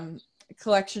little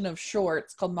collection of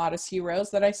shorts called Modest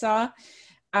Heroes that I saw.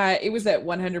 It was at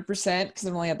 100% because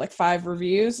it only had like 5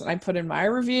 reviews, and I put in my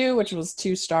review, which was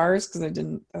 2 stars because I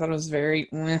thought it was very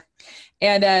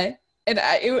and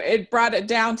it brought it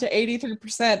down to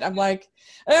 83%. I'm like,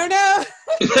 oh no.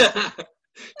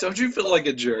 Don't you feel like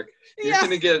a jerk?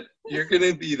 You're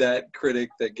gonna be that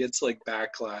critic that gets like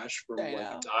backlash from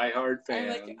like diehard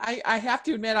fans. I have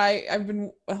to admit I've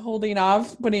been holding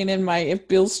off putting in my If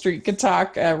Beale Street Could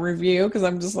Talk review because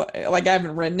I'm just like I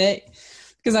haven't written it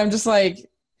because I'm just like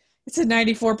it's at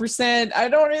 94%. I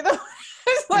don't either.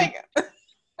 It's like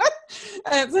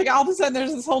it's like all of a sudden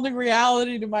there's this whole new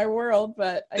reality to my world,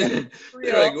 but you're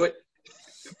like what?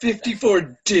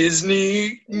 54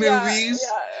 Disney movies.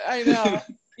 Yeah, I know.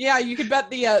 Yeah, you could bet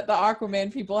the Aquaman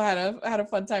people had a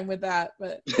fun time with that,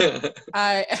 but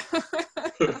I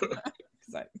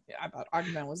thought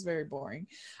Aquaman was very boring.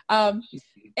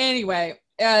 Anyway,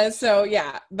 so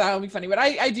yeah, that'll be funny. But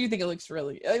I do think it looks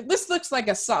really. This looks like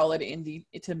a solid indie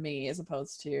to me as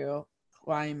opposed to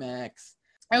Climax.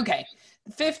 Okay,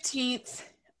 the 15th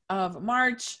of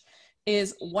March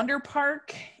is Wonder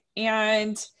Park,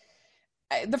 and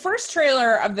the first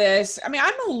trailer of this, I mean,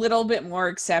 I'm a little bit more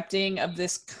accepting of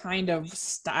this kind of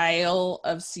style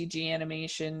of CG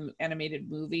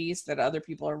animated movies that other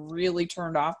people are really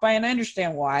turned off by, and I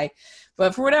understand why.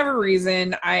 But for whatever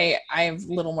reason, I have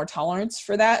a little more tolerance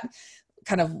for that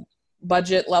kind of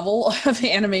budget level of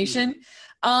animation.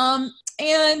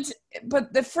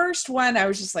 But the first one, I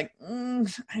was just like,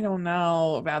 I don't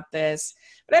know about this.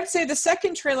 But I'd say the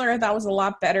second trailer I thought was a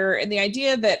lot better, and the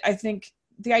idea that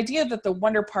the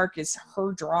Wonder Park is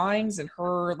her drawings and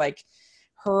her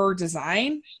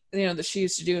design, that she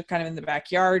used to do kind of in the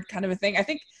backyard kind of a thing, I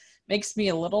think makes me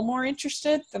a little more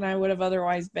interested than I would have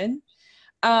otherwise been.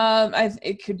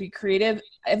 It could be creative.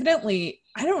 Evidently,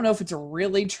 I don't know if it's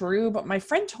really true, but my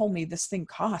friend told me this thing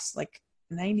costs like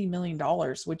 $90 million,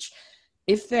 which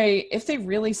if they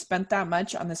really spent that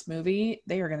much on this movie,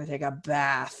 they are going to take a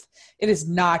bath. It is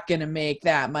not going to make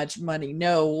that much money.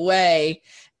 No way.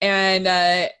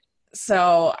 And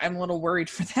so I'm a little worried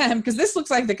for them because this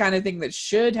looks like the kind of thing that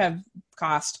should have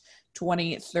cost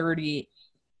 20, 30,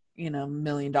 $1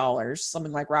 million,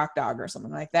 something like Rock Dog or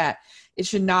something like that. It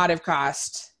should not have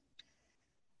cost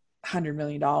 $100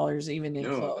 million even in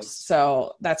close.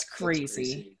 So that's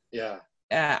crazy. Yeah.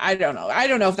 I don't know. I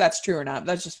don't know if that's true or not.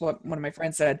 That's just what one of my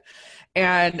friends said.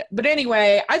 But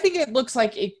anyway, I think it looks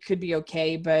like it could be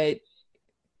okay, but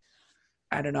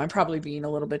I don't know. I'm probably being a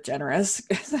little bit generous.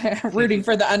 Rooting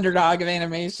for the underdog of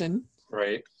animation.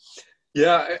 Right.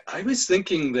 Yeah, I was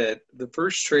thinking that the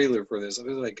first trailer for this, I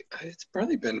was like, it's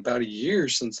probably been about a year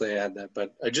since they had that,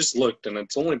 but I just looked and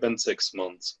it's only been 6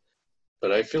 months.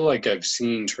 But I feel like I've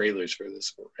seen trailers for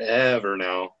this forever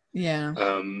now. Yeah.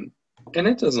 And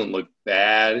it doesn't look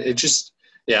bad. It just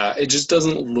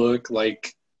doesn't look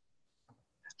like,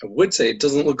 I would say it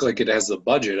doesn't look like it has the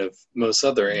budget of most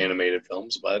other animated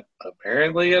films, but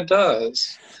apparently it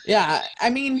does. Yeah,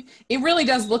 I mean, it really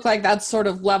does look like that sort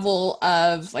of level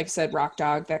of, like I said, Rock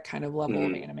Dog, that kind of level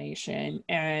of animation.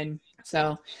 And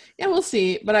so, yeah, we'll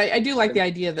see. But I do like the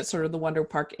idea that sort of the Wonder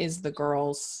Park is the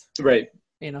girls. Right.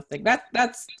 Thing.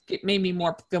 It made me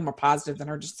feel more positive than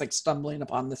her just like stumbling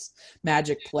upon this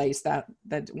magic place that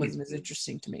wasn't as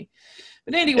interesting to me.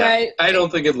 But anyway, yeah, I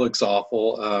don't think it looks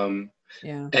awful.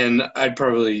 Yeah, and I'll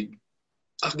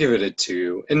give it a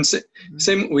 2. And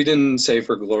same, we didn't say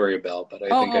for Gloria Bell, but I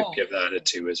think I'd give that a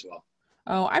 2 as well.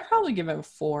 Oh, I'd probably give it a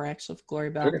 4 actually for Gloria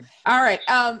Bell. Okay. All right.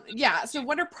 Yeah. So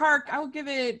Wonder Park, I will give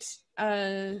it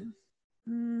 3.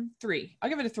 I'll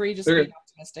give it a 3 just to be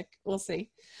optimistic. We'll see.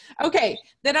 Okay.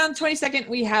 Then on the 22nd,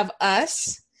 we have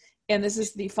Us. And this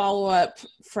is the follow-up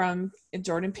from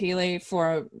Jordan Peele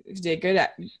did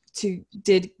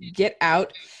Get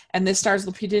Out. And this stars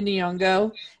Lupita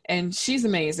Nyong'o. And she's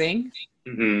amazing.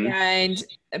 Mm-hmm. And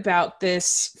about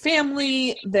this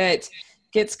family that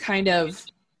gets kind of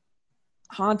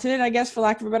haunted, I guess, for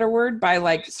lack of a better word, by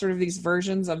like sort of these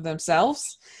versions of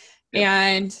themselves. Yep.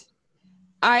 And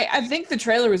I think the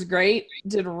trailer was great,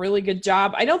 did a really good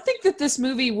job. I don't think that this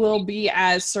movie will be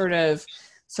as sort of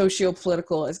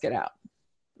socio-political as Get Out.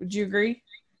 Would you agree?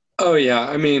 Oh yeah,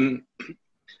 I mean,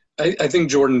 I think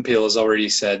Jordan Peele has already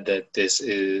said that this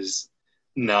is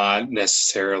not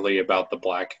necessarily about the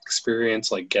Black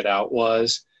experience like Get Out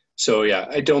was. So yeah,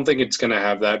 I don't think it's going to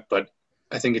have that, but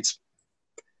I think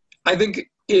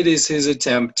it is his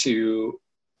attempt to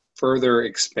further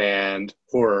expand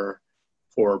horror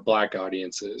for Black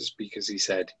audiences, because he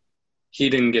said he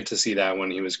didn't get to see that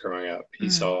when he was growing up. He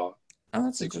saw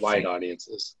that's like white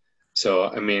audiences. So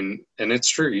I mean, and it's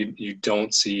true. You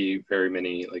don't see very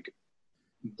many like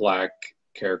Black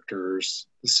characters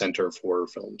center of horror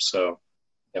films. So,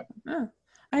 yep. Oh,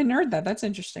 I hadn't heard that. That's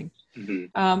interesting.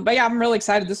 Mm-hmm. But yeah, I'm really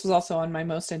excited. This was also on my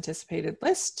most anticipated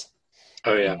list.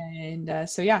 Oh yeah. And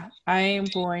so yeah, I am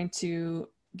going to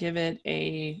give it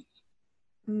a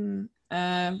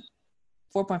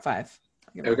 4.5.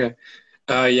 Okay.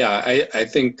 Yeah, I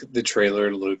think the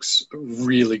trailer looks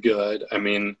really good. I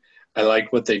mean, I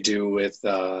like what they do with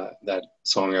that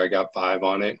song "I Got Five"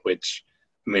 on it, which,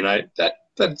 I mean,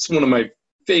 that's one of my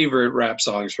favorite rap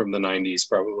songs from the '90s,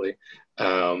 probably.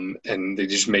 And they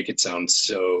just make it sound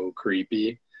so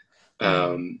creepy.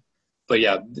 But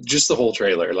yeah, just the whole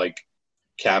trailer, like,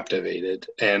 captivated,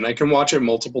 and I can watch it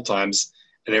multiple times,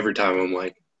 and every time I'm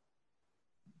like,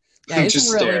 yeah, it's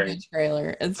just a really staring. good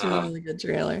trailer. It's a really good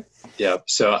trailer. Yeah,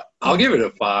 so I'll give it a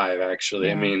 5, actually.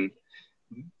 Yeah. I mean,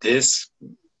 this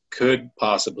could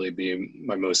possibly be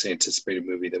my most anticipated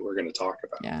movie that we're going to talk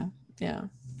about. Yeah.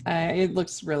 It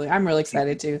looks I'm really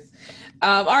excited too.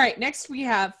 All right, next we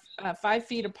have 5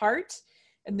 Feet Apart,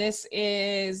 and this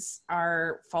is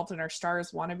our Fault in Our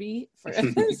Stars wannabe for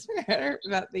this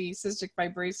about the cystic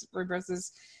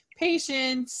fibrosis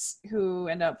patients who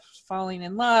end up falling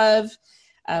in love,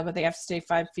 but they have to stay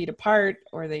 5 feet apart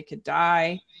or they could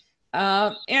die.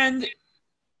 And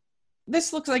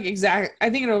this looks like I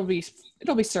think it'll be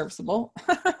serviceable.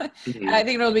 Mm-hmm. I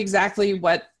think it'll be exactly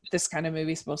what this kind of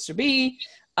movie is supposed to be.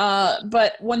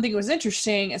 But one thing that was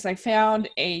interesting is I found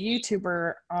a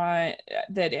YouTuber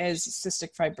that has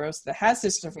cystic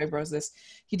fibrosis.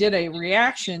 He did a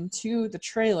reaction to the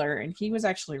trailer, and he was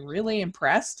actually really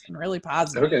impressed and really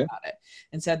positive about it,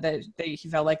 and said that he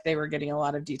felt like they were getting a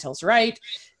lot of details right.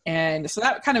 And so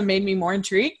that kind of made me more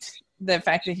intrigued, the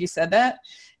fact that he said that.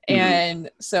 And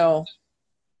so,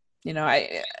 you know,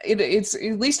 it's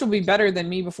at least it'll be better than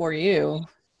Me Before You.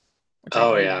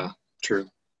 Oh yeah, true.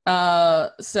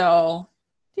 So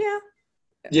yeah.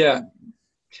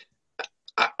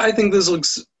 I think this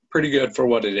looks pretty good for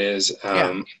what it is.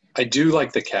 I do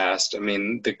like the cast. I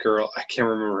mean, the girl, I can't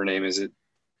remember her name.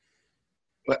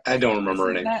 I don't remember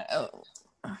her name.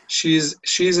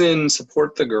 She's in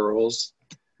Support the Girls.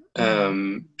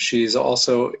 She's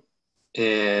also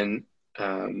in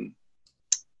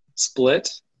Split,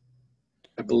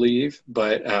 I believe,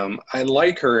 but I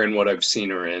like her in what I've seen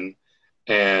her in.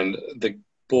 And the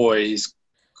boys,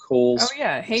 Cole. Oh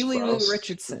yeah, Haley Lou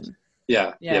Richardson.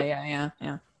 Yeah.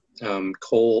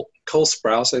 Cole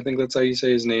Sprouse, I think that's how you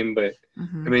say his name, but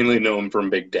I mainly know him from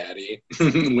Big Daddy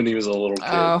when he was a little kid.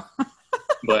 Oh.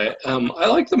 But I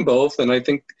like them both, and I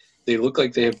think they look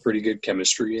like they have pretty good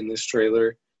chemistry in this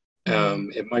trailer.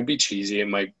 It might be cheesy. It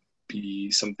might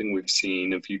be something we've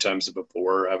seen a few times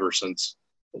before, ever since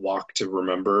Walk to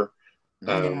Remember.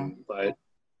 But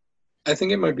I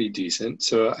think it might be decent.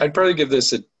 So I'd probably give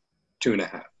this a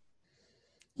 2.5.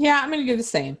 Yeah, I'm going to do the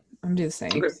same. Okay. So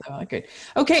good.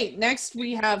 Okay, next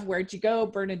we have Where'd You Go,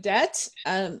 Bernadette.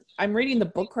 I'm reading the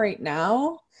book right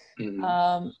now.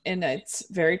 And it's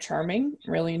very charming.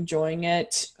 Really enjoying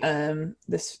it.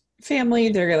 This family,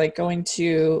 they're like going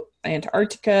to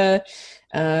Antarctica,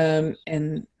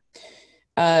 and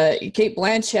Kate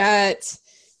Blanchett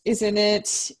is in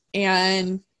it,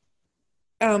 and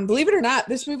believe it or not,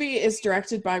 this movie is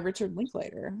directed by Richard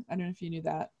Linklater. I don't know if you knew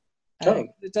that.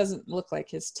 It doesn't look like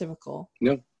his typical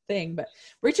thing, but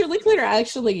Richard Linklater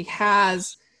actually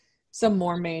has some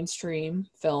more mainstream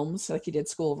films, like he did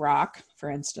School of Rock, for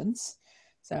instance.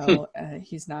 So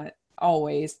he's not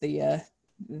always the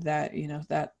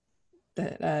that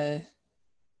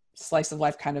slice of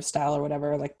life kind of style or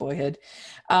whatever, like Boyhood.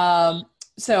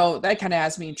 So that kind of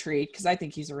has me intrigued because I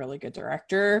think he's a really good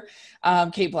director.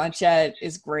 Kate Blanchett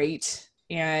is great,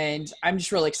 and I'm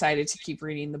just really excited to keep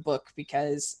reading the book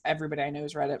because everybody I know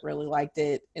who's read it really liked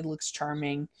it. It looks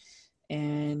charming,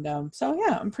 and so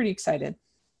yeah, I'm pretty excited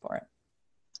for it.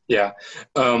 Yeah,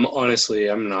 honestly,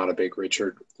 I'm not a big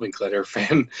Richard Linklater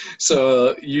fan,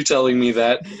 so you telling me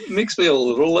that makes me a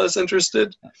little less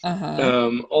interested.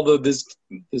 Although this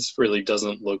really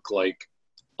doesn't look like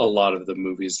a lot of the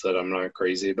movies that I'm not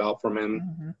crazy about from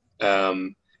him.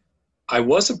 I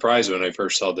was surprised when I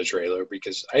first saw the trailer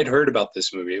because I had heard about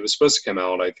this movie. It was supposed to come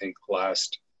out, I think,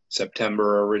 last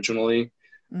September originally.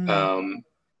 Mm, Um,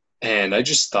 and I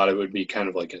just thought it would be kind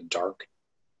of like a dark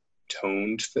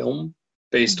toned film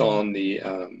based mhm. on the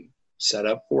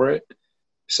setup for it.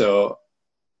 So,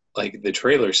 like, the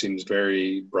trailer seems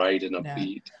very bright and Yeah.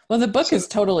 upbeat. Well, the book So, is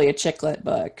totally a chick lit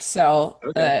book. So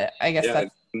okay. I guess Yeah.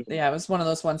 that's, yeah, it was one of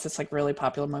those ones that's like really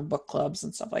popular among book clubs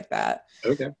and stuff like that.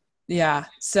 Okay. Yeah.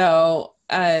 So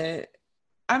I'm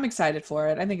excited for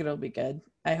it. I think it'll be good.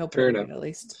 I hope it'll Fair be enough. good at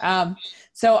least.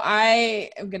 So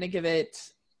I am gonna give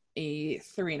it a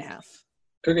 3.5.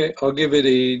 Okay. I'll give it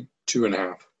a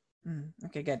 2.5.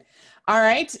 Okay, good. All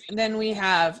right. Then we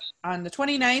have on the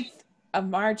 29th of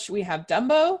March, we have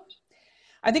Dumbo.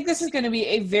 I think this is going to be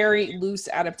a very loose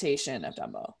adaptation of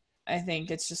Dumbo. I think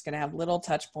it's just going to have little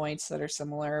touch points that are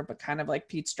similar, but kind of like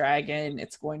Pete's Dragon.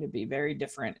 It's going to be very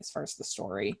different as far as the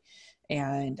story.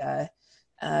 And,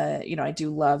 I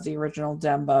do love the original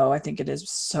Dumbo. I think it is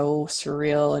so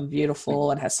surreal and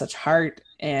beautiful and has such heart.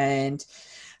 And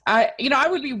I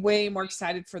would be way more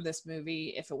excited for this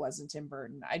movie if it wasn't Tim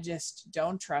Burton. I just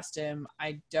don't trust him.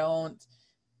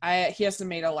 He hasn't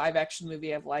made a live action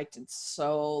movie I've liked in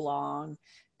so long.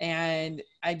 And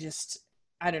I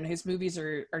don't know, his movies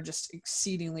are just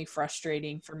exceedingly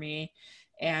frustrating for me.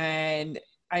 And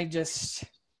I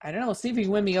don't know, see if he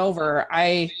can win me over.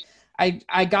 I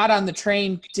got on the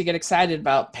train to get excited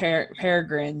about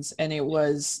Peregrines, and it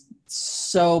was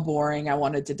so boring. I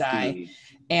wanted to die. Mm.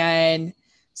 And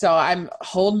so I'm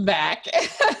holding back.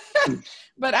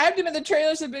 But I have to admit the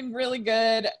trailers have been really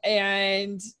good,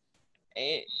 and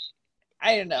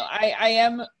I don't know.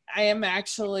 I am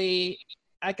actually,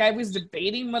 like, I was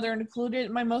debating whether to include it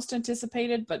in my most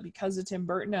anticipated, but because of Tim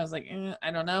Burton, I was like,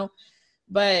 I don't know.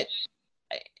 But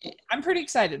I'm pretty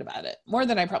excited about it, more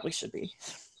than I probably should be.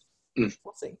 Mm.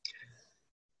 We'll see.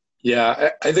 Yeah,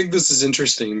 I think this is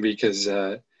interesting because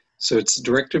so it's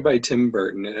directed by Tim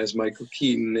Burton. It has Michael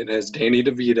Keaton. It has Danny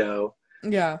DeVito.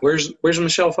 Yeah. Where's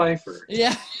Michelle Pfeiffer?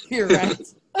 Yeah, you're right.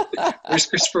 Where's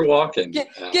Christopher Walken?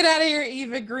 Get out of here,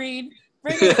 Eva Green.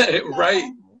 Bring it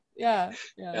Right. Yeah.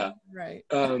 Right.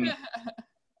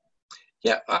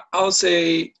 Yeah, I'll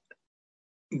say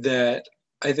that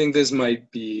I think this might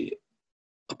be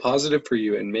a positive for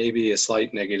you and maybe a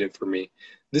slight negative for me.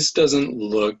 This doesn't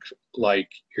look like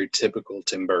your typical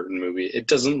Tim Burton movie. It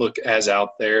doesn't look as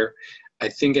out there. I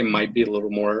think it might be a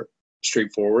little more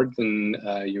straightforward than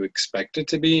you expect it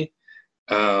to be.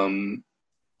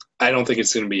 I don't think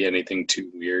it's going to be anything too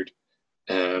weird.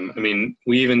 I mean,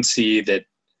 we even see that,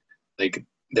 like,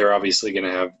 they're obviously going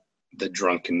to have the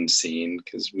drunken scene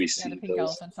because we see the pink those.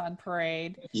 elephants on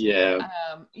parade. Yeah.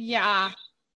 Yeah.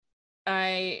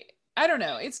 I don't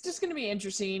know. It's just going to be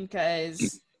interesting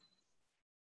because,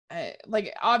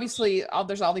 like, obviously,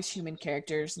 there's all these human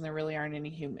characters, and there really aren't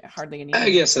hardly any. I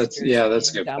guess that's a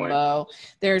good Dumbo. point.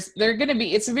 It's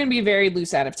going to be a very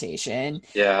loose adaptation.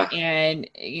 Yeah. And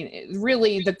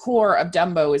really, the core of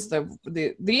Dumbo is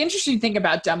the interesting thing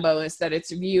about Dumbo is that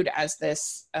it's viewed as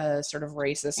this sort of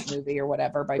racist movie or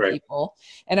whatever by people.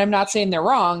 And I'm not saying they're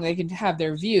wrong; they can have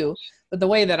their view, but the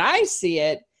way that I see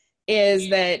it is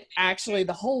that actually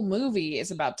the whole movie is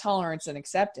about tolerance and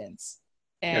acceptance,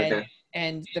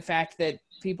 and the fact that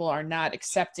people are not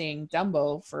accepting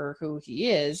Dumbo for who he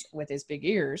is with his big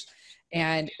ears,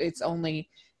 and it's only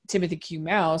Timothy Q.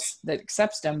 Mouse that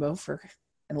accepts Dumbo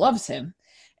and loves him,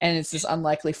 and it's this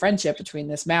unlikely friendship between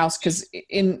this mouse because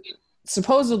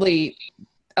supposedly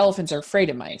elephants are afraid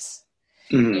of mice.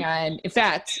 Mm-hmm. And in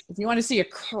fact, if you want to see a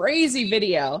crazy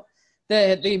video,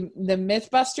 the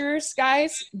Mythbusters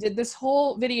guys did this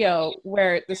whole video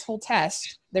where this whole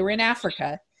test, they were in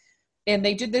Africa, and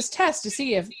they did this test to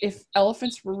see if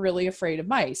elephants were really afraid of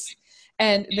mice.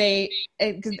 And they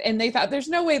thought, there's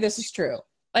no way this is true.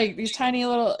 Like, these tiny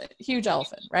little huge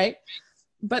elephant, right?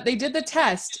 But they did the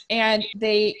test, and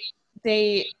they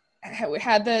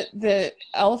had the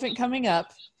elephant coming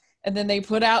up, and then they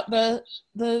put out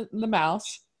the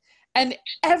mouse. And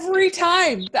every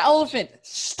time the elephant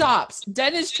stops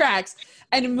dead in his tracks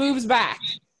and moves back.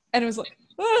 And it was like,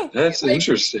 that's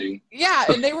interesting. Yeah,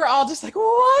 and they were all just like,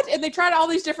 what? And they tried all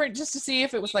these different, just to see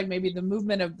if it was like maybe the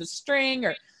movement of the string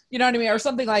or, you know what I mean, or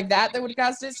something like that would have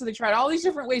caused it. So they tried all these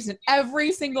different ways, and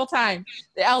every single time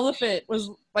the elephant was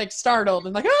like startled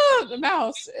and like, oh, the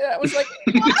mouse. I was like,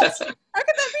 what? How could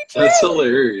that be true? That's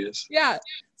hilarious. Yeah,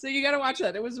 so you got to watch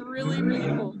that. It was really, really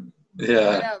cool.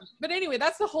 Yeah. But anyway,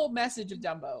 that's the whole message of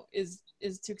Dumbo is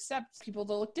to accept people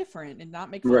that look different and not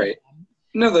make fun of them.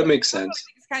 No, that makes sense.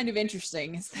 It's kind of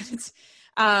interesting is that it's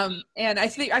and I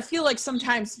feel like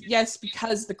sometimes, yes,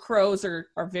 because the crows are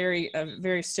very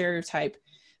stereotype,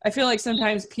 I feel like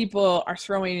sometimes people are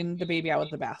throwing the baby out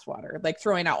with the bathwater, like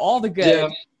throwing out all the good Yeah.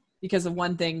 because of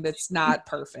one thing that's not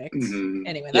perfect. Hmm.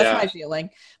 Anyway, that's Yeah. my feeling.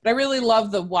 But I really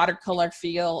love the watercolor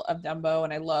feel of Dumbo,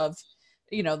 and I love,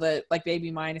 the like Baby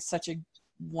Mine is such a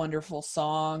wonderful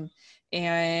song,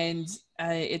 and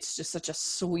it's just such a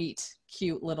sweet,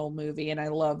 cute little movie, and I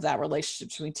love that relationship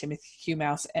between Timothy Q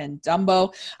Mouse and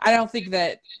Dumbo.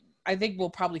 I think we'll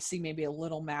probably see maybe a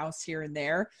little mouse here and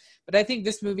there, but I think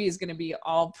this movie is going to be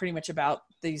all pretty much about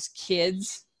these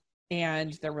kids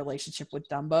and their relationship with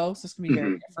Dumbo. So it's gonna be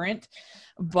very Hmm. different.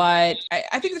 But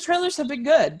I think the trailers have been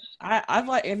good.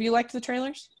 Have you liked the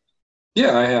trailers?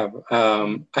 Yeah, I have.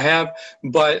 I have,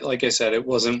 but like I said, it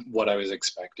wasn't what I was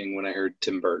expecting when I heard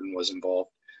Tim Burton was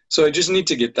involved. So I just need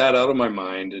to get that out of my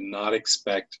mind and not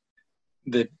expect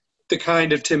the the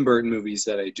kind of Tim Burton movies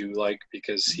that I do like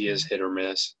because he is hit or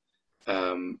miss.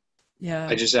 Um, I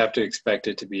Yeah. just have to expect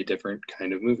it to be a different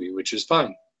kind of movie, which is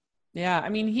fine. Yeah. I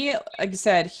mean, like I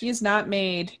said, he has not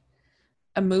made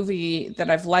a movie that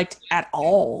I've liked at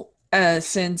all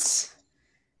since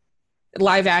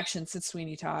live action, since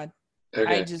Sweeney Todd. I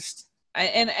Okay. just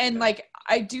and like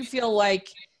I do feel like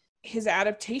his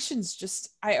adaptations just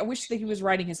I wish that he was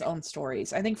writing his own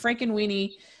stories. I think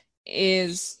Frankenweenie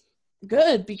is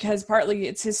good because partly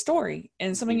it's his story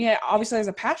and something Mhm. he obviously has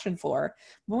a passion for.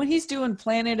 But when he's doing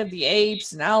Planet of the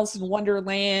Apes and Alice in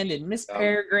Wonderland and Miss Um,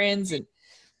 Peregrine's, and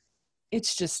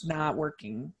it's just not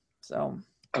working. So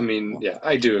I mean, well, yeah,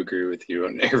 I do agree with you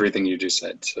on everything you just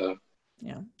said. So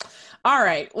yeah. All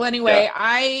right. Well, yeah, anyway,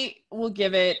 I will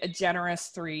give it a generous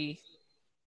 3,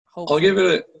 I'll give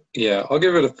hopefully. it a yeah, I'll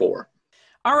give it a 4.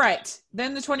 All right.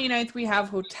 Then the 29th, we have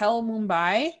Hotel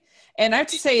Mumbai. And I have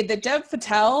to say that Dev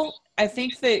Patel, I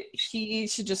think that he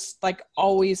should just like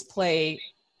always play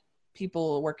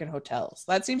people who work in hotels.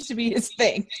 That seems to be his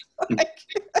thing. Like,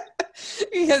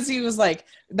 because he was like,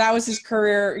 that was his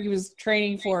career he was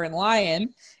training for in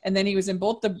Lion. And then he was in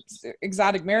both the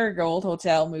Exotic Marigold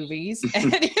Hotel movies.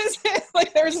 And he was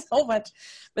like, there's so much.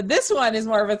 But this one is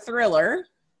more of a thriller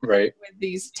Right. with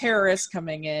these terrorists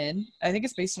coming in. I think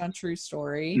it's based on a true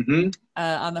story Hmm.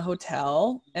 on the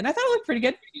hotel, and I thought it looked pretty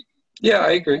good. Yeah,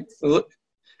 I agree.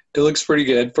 It looks pretty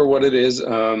good for what it is.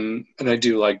 And I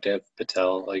do like Dev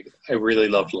Patel. Like, I really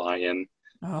loved Lion.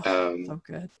 Oh, Um, so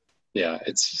good. yeah,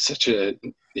 it's such a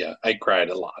yeah. I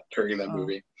cried a lot during that Oh,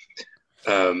 movie.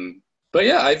 But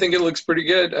yeah, I think it looks pretty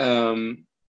good.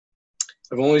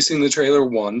 I've only seen the trailer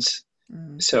once,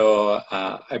 mm, so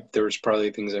there was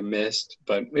probably things I missed,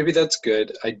 but maybe that's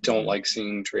good. I don't mhm. like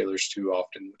seeing trailers too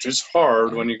often, which is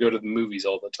hard Yeah, when you go to the movies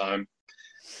all the time.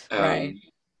 right.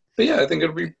 But yeah, I think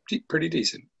it'll be pretty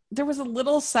decent. There was a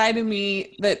little side of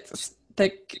me that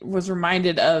was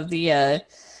reminded of the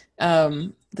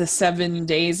 7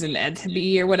 days in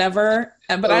Entebbe or whatever,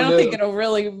 but I Oh don't think no, it'll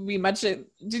really be much. Did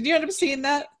you end up seeing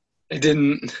that? I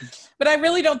didn't. But I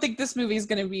really don't think this movie is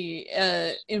going to be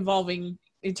involving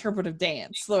interpretive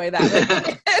dance the way that one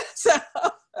did. So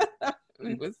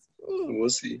it was. Ooh. We'll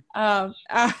see. Um,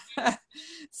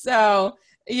 so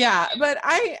yeah, but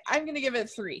I'm gonna give it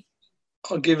 3.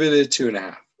 I'll give it a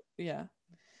 2.5. Yeah,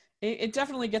 it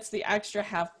definitely gets the extra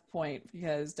half point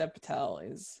because Dev Patel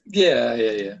is Yeah,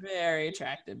 a yeah, very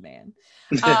attractive man.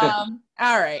 yeah.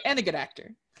 All right, and a good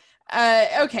actor.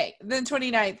 Okay, then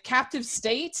 29th, Captive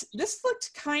State. This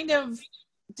looked kind of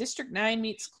District 9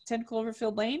 meets 10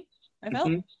 Cloverfield Lane. I felt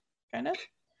Mhm. kind of.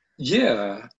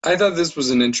 Yeah, I thought this was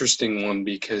an interesting one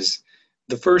because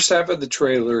the first half of the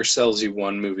trailer sells you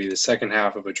one movie, the second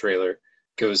half of a trailer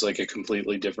goes like a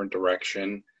completely different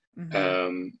direction. Hmm.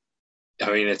 Um,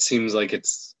 I mean, it seems like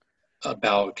it's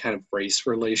about kind of race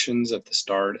relations at the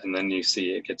start, and then you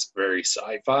see it gets very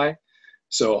sci-fi.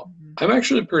 So Hmm. I'm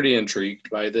actually pretty intrigued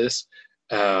by this.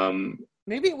 Um,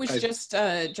 Maybe it was I just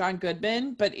John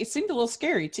Goodman, but it seemed a little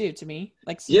scary too to me,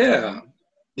 like some yeah, thriller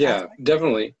yeah, aspect.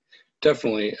 definitely,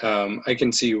 definitely. I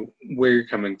can see where you're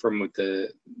coming from with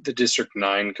the District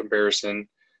 9 comparison.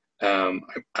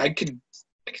 I could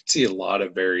see a lot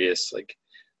of various like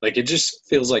it just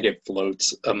feels like it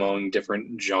floats among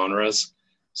different genres.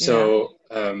 Yeah. So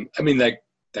I mean that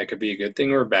could be a good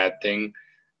thing or a bad thing.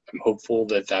 I'm hopeful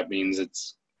that that means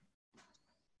it's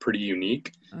pretty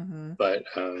unique, Hmm. but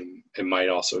it might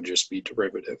also just be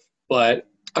derivative. But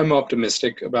I'm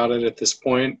optimistic about it at this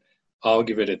point. I'll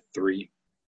give it a 3.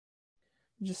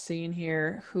 Just seeing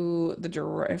here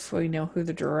if we know who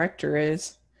the director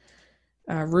is,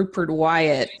 Rupert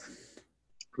Wyatt.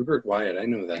 Rupert Wyatt, I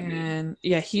know that name. And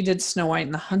yeah, he did Snow White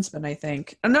and the Huntsman, I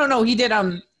think. Oh, no, he did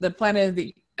the Planet of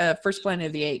the first Planet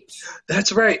of the Apes.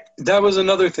 That's right. That was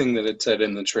another thing that it said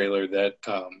in the trailer that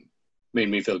made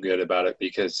me feel good about it,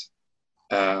 because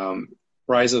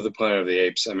Rise of the Planet of the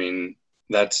Apes, I mean,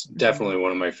 that's definitely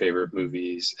one of my favorite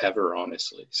movies ever,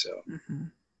 honestly. So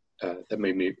that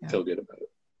made me feel good about it.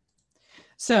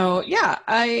 So yeah,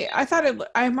 I thought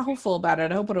I'm hopeful about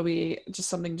it. I hope it'll be just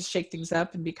something to shake things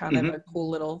up and be kind of a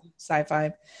cool little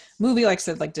sci-fi movie, like I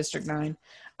said, like District 9.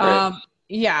 Right.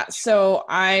 Yeah, so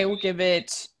I will give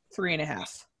it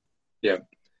 3.5. Yeah.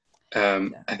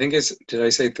 I think did I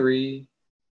say 3?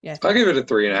 Yeah. I'll give it a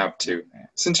 3.5 too,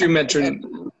 since you mentioned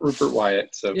Rupert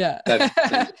Wyatt. So yeah.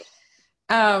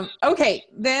 Okay,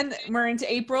 then we're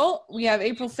into April. We have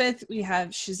April 5th. We have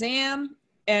Shazam.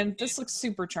 And this looks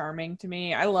super charming to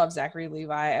me. I love Zachary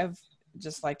Levi. I've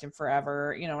just liked him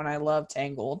forever, and I love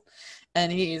Tangled.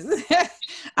 And he's,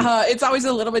 it's always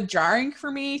a little bit jarring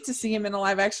for me to see him in a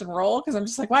live action role, because I'm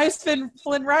just like, why is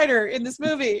Flynn Rider in this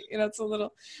movie? It's a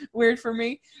little weird for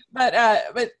me.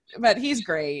 But he's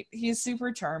great. He's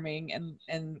super charming,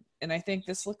 and I think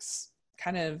this looks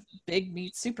kind of big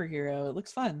meets superhero. It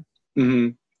looks fun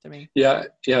to me. Yeah,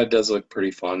 it does look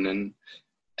pretty fun,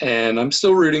 and I'm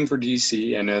still rooting for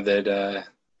DC. I know that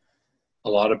a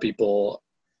lot of people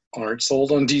aren't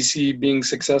sold on DC being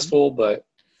successful, but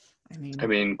I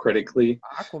mean critically,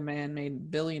 Aquaman made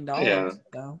 $1 billion. Yeah,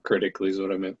 so. Critically is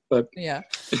what I meant. But yeah,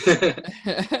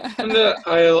 and,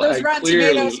 those Rotten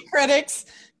Tomatoes critics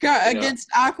against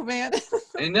Aquaman.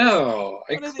 I know.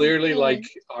 I clearly like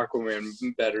Aquaman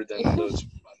better than those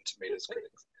Rotten Tomatoes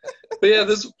critics. But yeah,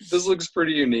 this looks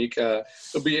pretty unique.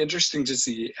 It'll be interesting to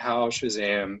see how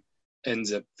Shazam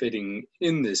ends up fitting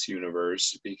in this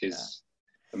universe, because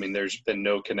I mean, there's been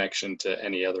no connection to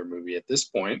any other movie at this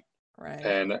point. Right.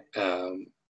 And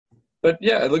but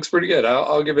yeah, it looks pretty good.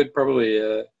 I'll give it probably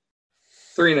a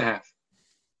 3.5.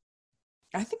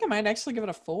 I think I might actually give it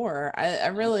a 4.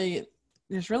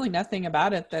 There's really nothing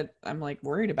about it that I'm like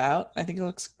worried about. I think it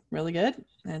looks really good,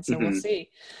 and so we'll see.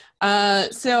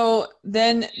 So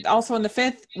then also on the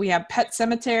 5th, we have Pet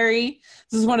Sematary.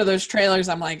 This is one of those trailers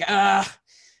I'm like,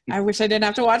 I wish I didn't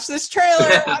have to watch this trailer.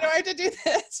 Why do I have to do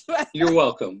this? You're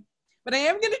welcome. But I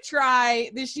am going to try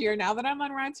this year, now that I'm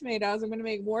on Rotten Tomatoes, I'm going to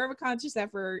make more of a conscious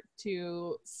effort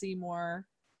to see more,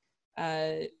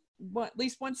 at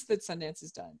least once the Sundance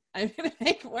is done. I'm going to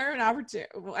make more of an opportunity.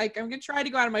 Like, I'm going to try to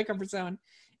go out of my comfort zone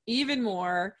even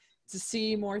more to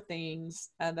see more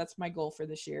things. And that's my goal for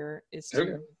this year, is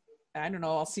to, I don't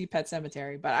know, I'll see Pet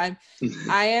Sematary, but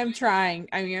I am trying.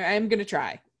 I mean, I'm going to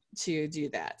try to do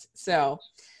that. So,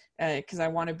 because I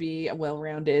want to be a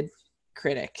well-rounded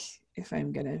critic if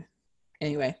I'm going to.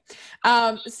 Anyway,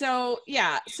 so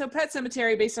Pet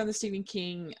Sematary, based on the Stephen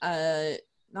King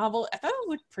novel. I thought it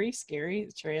looked pretty scary,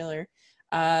 the trailer.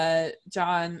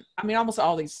 John, I mean, almost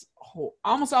all these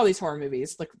horror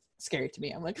movies look scary to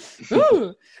me. I'm like,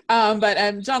 ooh.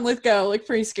 But John Lithgow looked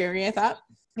pretty scary, I thought,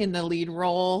 in the lead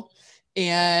role.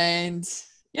 And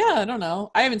yeah, I don't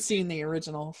know. I haven't seen the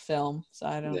original film, so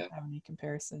I don't have any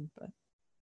comparison. But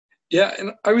yeah,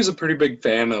 and I was a pretty big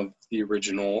fan of the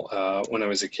original when I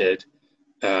was a kid.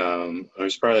 I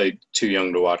was probably too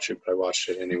young to watch it, but I watched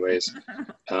it anyways.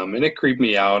 And it creeped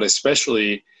me out,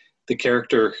 especially the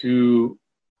character who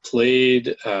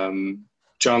played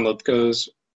John Lithgow's.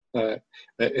 It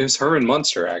was Herman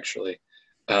Munster, actually.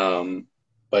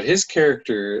 But his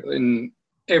character and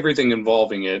everything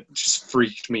involving it just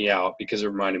freaked me out, because it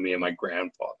reminded me of my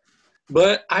grandfather.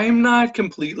 But I'm not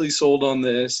completely sold on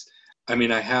this. I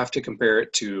mean, I have to compare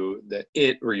it to the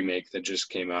It remake that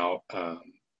just came out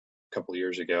couple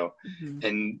years ago,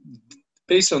 and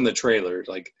based on the trailer,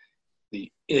 like,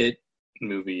 the It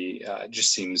movie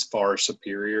just seems far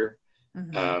superior.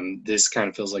 This kind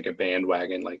of feels like a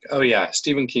bandwagon, like, oh yeah,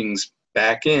 Stephen King's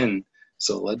back in,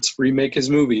 so let's remake his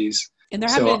movies. And there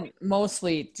have been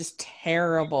mostly just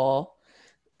terrible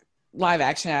live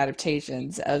action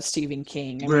adaptations of Stephen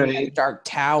King. I mean, like Dark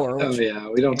Tower. Oh yeah,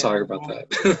 we don't talk about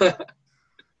that.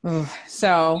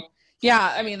 So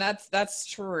yeah, I mean, that's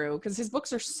true, because his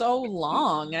books are so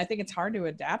long, and I think it's hard to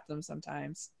adapt them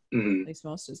sometimes. At least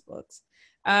most of his books.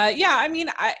 Yeah, I mean,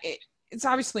 it's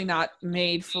obviously not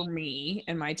made for me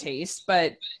and my taste,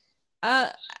 but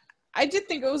I did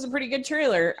think it was a pretty good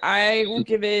trailer. I will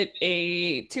give it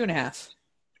a 2.5.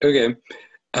 Okay.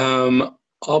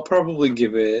 I'll probably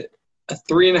give it a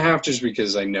 3.5, just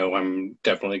because I know I'm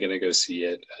definitely going to go see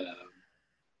it.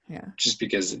 Yeah. just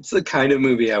because it's the kind of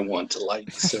movie I want to like.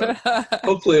 So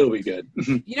hopefully it'll be good.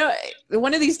 You know,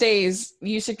 one of these days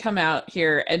you should come out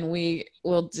here and we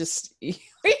will just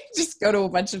go to a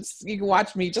bunch of, you can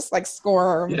watch me just like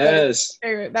score. Yes.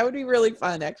 That would be really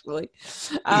fun, actually.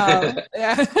 Yeah.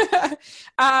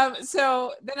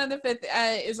 So then on the 5th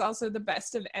is also The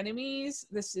Best of Enemies.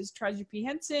 This is Taraji P.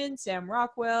 Henson, Sam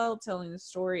Rockwell telling the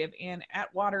story of Anne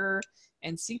Atwater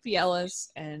and C.P.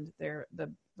 Ellis and the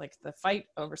fight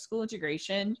over school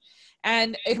integration.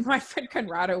 And my friend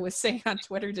Conrado was saying on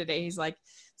Twitter today, he's like,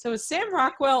 so is Sam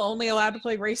Rockwell only allowed to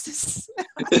play racist?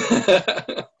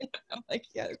 I'm like,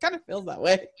 yeah, it kind of feels that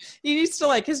way. He needs to,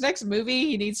 like, his next movie,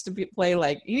 he needs to be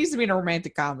in a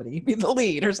romantic comedy, be the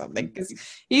lead or something, because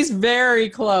he's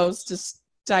very close to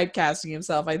typecasting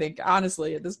himself, I think,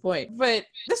 honestly, at this point. But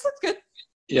this looks good.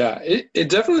 Yeah, it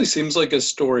definitely seems like a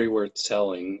story worth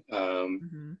telling,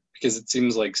 because it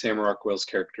seems like Sam Rockwell's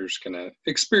character is going to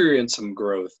experience some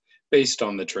growth based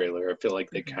on the trailer. I feel like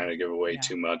they kind of give away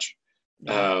too much.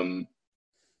 Yeah.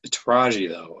 Taraji,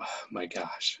 though, oh my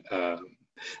gosh.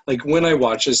 Like, when I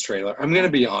watch this trailer, I'm going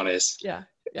to be honest. Yeah.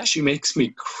 She makes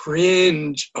me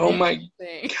cringe. Oh, my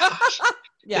gosh.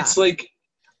 Yeah. It's like,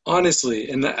 honestly,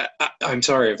 and I'm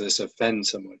sorry if this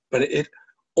offends someone, but it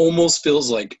almost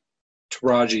feels like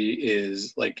Taraji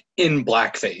is, like, in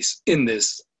blackface in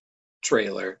this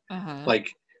trailer. Like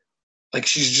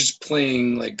she's just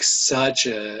playing, like, such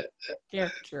a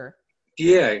caricature.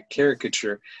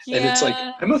 Caricature. Yeah. And it's like,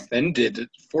 I'm offended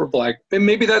for black, and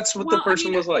maybe that's what the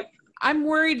person was like. I'm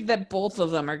worried that both of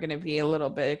them are going to be a little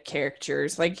bit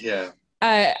caricatures. Like,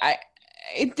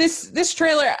 this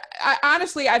trailer,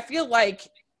 honestly, I feel like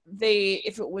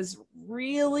if it was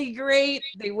really great,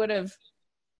 they would have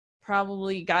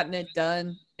probably gotten it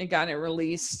done and gotten it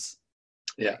released.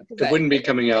 Yeah, it wouldn't be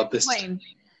coming out this time.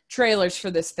 Trailers for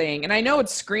this thing, and I know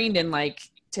it's screened in, like,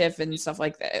 TIFF and stuff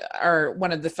like that, or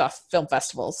one of the film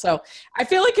festivals. So I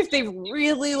feel like if they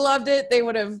really loved it, they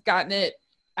would have gotten it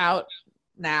out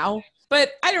now.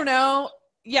 But I don't know.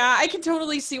 Yeah, I can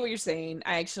totally see what you're saying.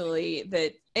 Actually,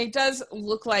 that it does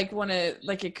look like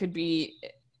it could be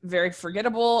very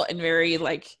forgettable and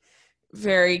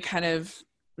very kind of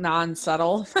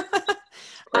non-subtle.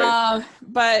 Right.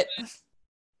 But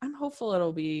I'm hopeful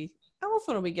it'll be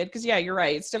good, because you're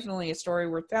right. It's definitely a story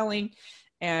worth telling,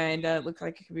 and it looks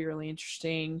like it could be really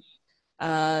interesting.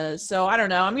 So I don't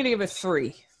know. I'm gonna give it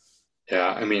 3.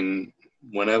 Yeah, I mean,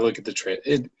 when I look at the trailer,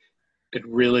 it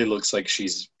really looks like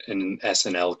she's an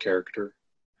SNL character.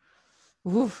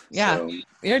 Ooh, yeah, so,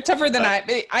 you're tougher than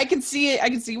I can see it. I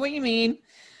can see what you mean.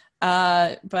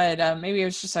 But maybe it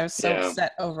was just I was so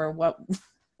upset over what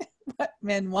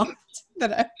men want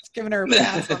that I was giving her a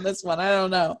pass on this one. I don't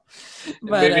know.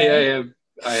 But maybe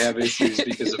I have issues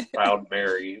because of Proud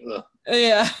Mary. Ugh.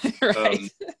 Yeah, right.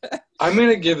 I'm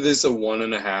gonna give this a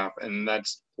 1.5, and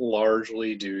that's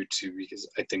largely due to because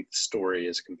I think the story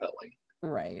is compelling.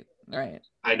 Right.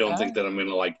 I don't think that I'm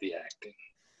gonna like the acting.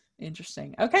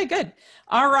 Interesting. Okay, good.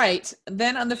 All right.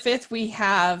 Then on the 5th, we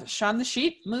have Shaun the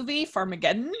Sheep movie,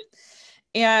 Farmageddon.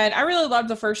 And I really loved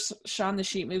the first Shaun the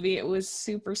Sheep movie. It was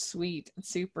super sweet and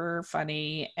super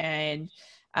funny. And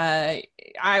it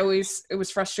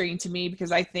was frustrating to me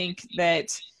because I think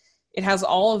that it has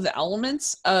all of the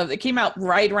elements it came out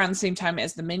right around the same time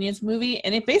as the Minions movie.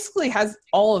 And it basically has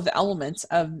all of the elements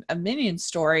of a Minions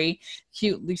story.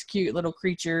 These cute little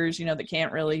creatures, that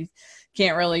can't really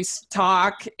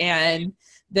talk, and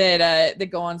that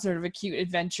go on sort of a cute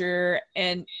adventure,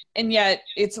 and yet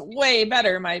it's way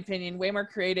better, in my opinion, way more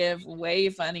creative, way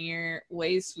funnier,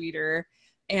 way sweeter.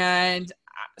 And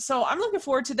so I'm looking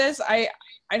forward to this. I'm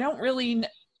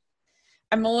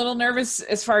a little nervous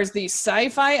as far as the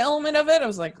sci-fi element of it. I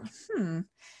was like,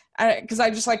 because I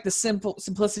just like the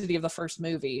simplicity of the first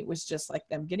movie. It was just like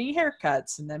them getting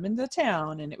haircuts and them in the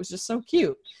town, and it was just so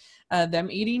cute. Them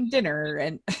eating dinner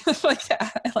and like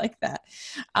that. I like that.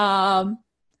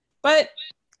 But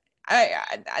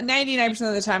I 99%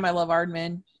 of the time I love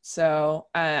Aardman, so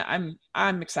I'm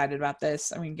excited about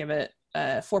this. I'm gonna give it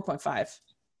 4.5.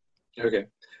 Okay.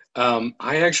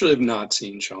 I actually have not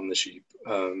seen Shaun the Sheep.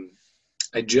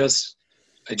 I just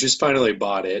finally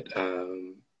bought it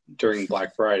during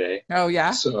Black Friday. Oh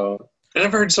yeah. So, and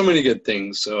I've heard so many good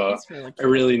things, so really I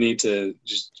really need to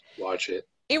just watch it.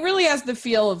 It really has the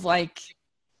feel of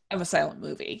a silent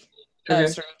movie. Okay.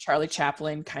 Sort of Charlie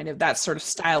Chaplin, kind of that sort of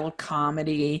style of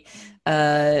comedy,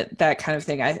 that kind of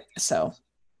thing. So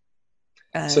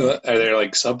are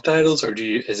there subtitles, or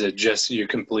is it just you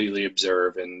completely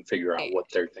observe and figure out what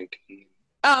they're thinking?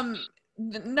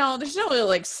 No, there's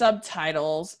no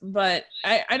subtitles, but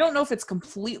I don't know if it's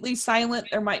completely silent.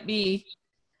 There might be,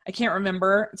 I can't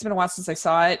remember. It's been a while since I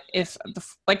saw it. If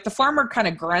the farmer kind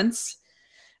of grunts,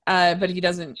 but he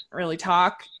doesn't really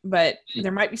talk. But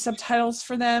there might be subtitles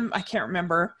for them. I can't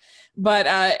remember. But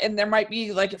and there might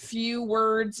be like a few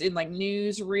words in like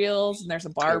news reels, and there's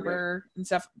a barber and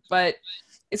stuff. But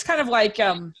it's kind of like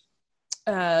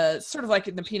sort of like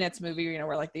in the Peanuts movie, you know,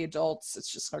 where like the adults,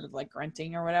 it's just sort of like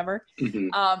grunting or whatever.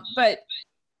 But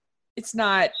it's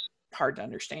not hard to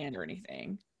understand or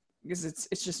anything, because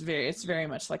it's very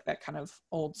much like that kind of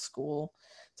old school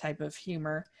type of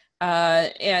humor.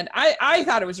 And I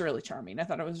thought it was really charming. I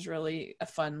thought it was really a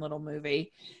fun little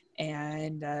movie.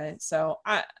 And so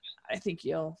I think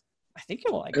you'll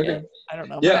like it. I don't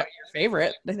know about your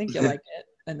favorite. I think you'll like it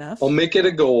enough. I'll make it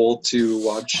a goal to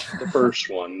watch the first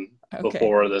one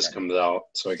before this comes out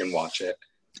so I can watch it.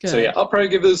 Good. So yeah, I'll probably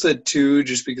give this a 2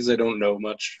 just because I don't know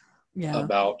much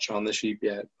about Shaun the Sheep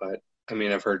yet. But I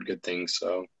mean, I've heard good things,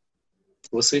 so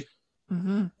we'll see.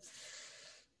 Mm-hmm.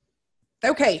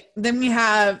 Okay, then we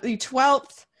have the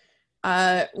 12th.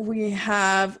 We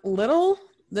have Little.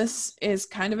 This is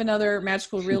kind of another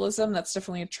magical realism. That's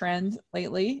definitely a trend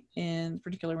lately in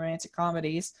particular romantic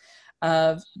comedies,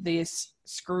 of this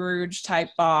Scrooge type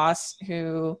boss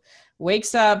who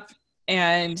wakes up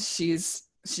and she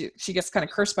gets kind of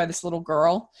cursed by this little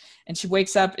girl, and she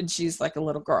wakes up and she's like a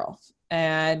little girl.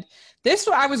 And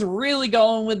I was really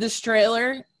going with this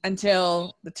trailer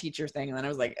until the teacher thing, and then I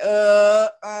was like, I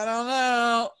don't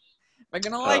know if I'm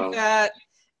gonna like that.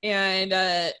 And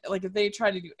like if they try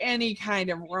to do any kind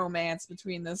of romance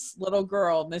between this little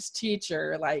girl and this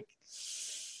teacher, like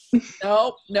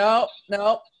nope.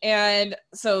 And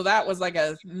so that was like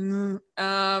a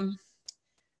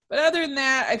but other than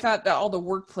that, I thought that all the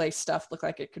workplace stuff looked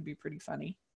like it could be pretty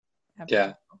funny.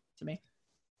 To me.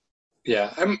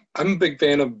 Yeah, I'm a big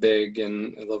fan of Big,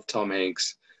 and I love Tom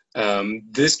Hanks.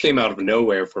 This came out of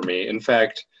nowhere for me. In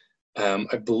fact,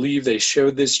 I believe they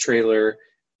showed this trailer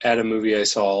at a movie I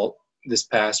saw this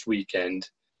past weekend,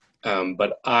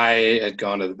 but I had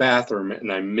gone to the bathroom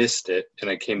and I missed it, and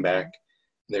I came back.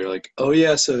 And they were like, "Oh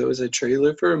yeah, so it was a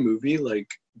trailer for a movie like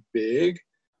Big,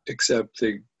 except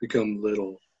they become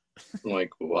little." I'm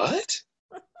like, "What?"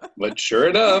 But sure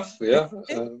enough, yeah.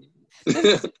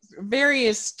 Very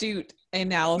astute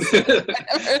analysis.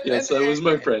 Yes, that was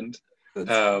my friend. That's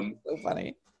so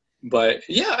funny. But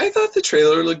yeah, I thought the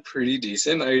trailer looked pretty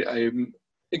decent. I'm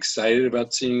excited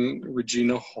about seeing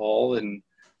Regina Hall in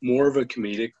more of a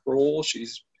comedic role.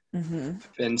 She's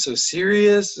been so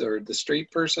serious, or the straight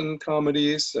person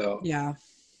comedies. So yeah.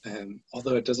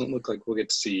 Although it doesn't look like we'll get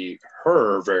to see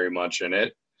her very much in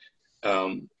it.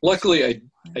 Luckily,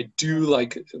 I do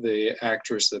like the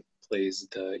actress that plays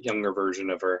the younger version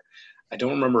of her. I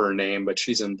don't remember her name, but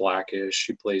she's in Blackish.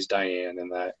 She plays Diane in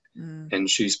that, and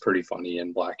she's pretty funny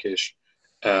in Blackish.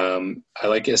 I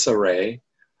like Issa Rae.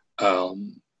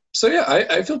 So yeah,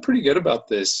 I feel pretty good about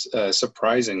this,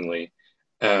 surprisingly.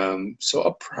 So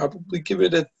I'll probably give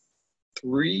it a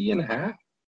 3.5.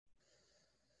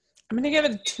 I'm going to give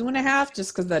it a 2.5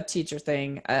 just because that teacher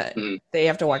thing. They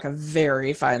have to walk a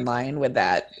very fine line with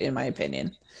that, in my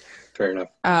opinion. Fair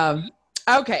enough.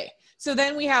 Okay. So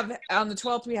then we have, on the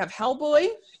 12th, we have Hellboy.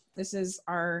 This is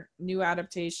our new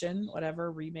adaptation,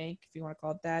 whatever, remake, if you want to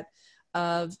call it that,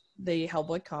 of the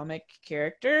Hellboy comic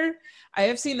character. I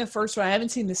have seen the first one. I haven't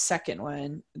seen the second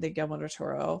one, the Guillermo del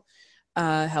Toro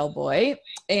Hellboy,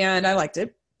 and I liked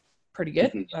it. Pretty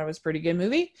good. That was a pretty good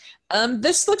movie.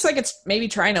 This looks like it's maybe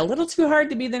trying a little too hard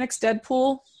to be the next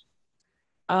Deadpool,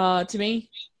 to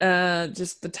me.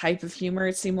 Just the type of humor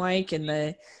it seemed like, and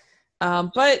the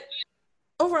but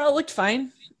overall it looked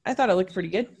fine. I thought it looked pretty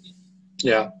good.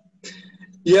 Yeah,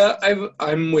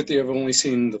 I'm with you. I've only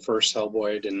seen the first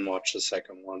Hellboy. I didn't watch the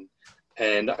second one,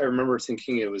 and I remember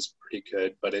thinking it was pretty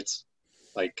good. But it's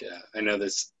like, I know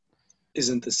this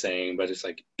isn't the same, but it's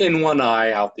like in one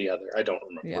eye, out the other. I don't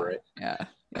remember it. Yeah.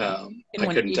 I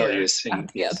couldn't tell you a single.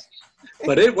 Yes,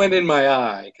 but it went in my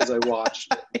eye because I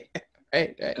watched it.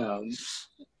 Right.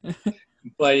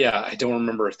 But yeah, I don't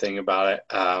remember a thing about it.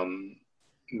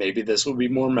 Maybe this will be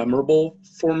more memorable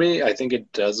for me. I think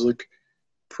it does look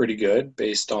pretty good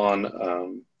based on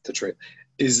the trailer.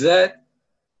 Is that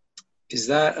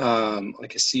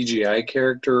like a CGI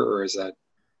character, or is that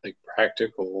like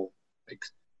practical, like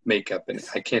makeup? And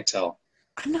I can't tell.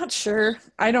 I'm not sure.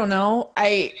 I don't know.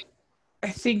 I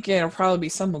think it'll probably be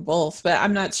some of both, but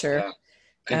I'm not sure. Yeah,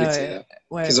 I could see that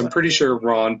because I'm pretty sure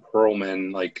Ron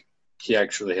Perlman, like, he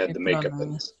actually had the makeup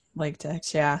in this.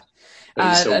 Latex, yeah.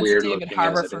 That's David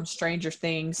Harbour from Stranger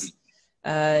Things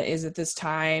is at this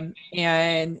time,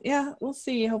 and yeah, we'll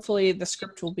see. Hopefully, the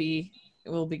script will be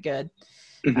good.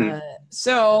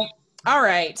 So All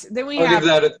right. Then we I'll have. give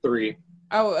that a 3.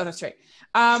 Oh, that's right.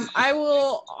 I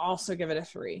will also give it a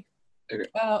 3. Okay.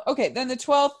 Okay. Then the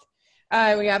 12th,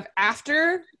 we have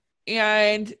After,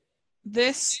 and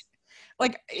this,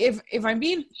 like, if I'm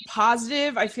being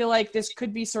positive, I feel like this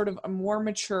could be sort of a more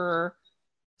mature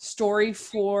story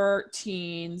for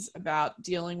teens about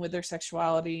dealing with their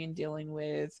sexuality and dealing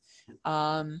with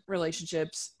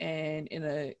relationships and in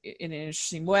an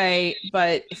interesting way.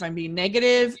 But if I'm being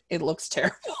negative, it looks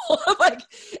terrible. Like,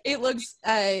 it looks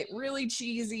really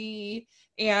cheesy,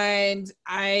 and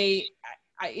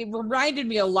it reminded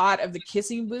me a lot of The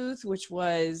Kissing Booth, which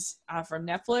was from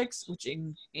Netflix, which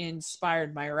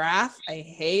inspired my wrath. I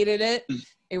hated it.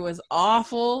 It was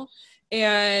awful.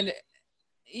 And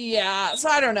yeah, so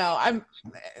I don't know. I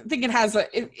think it has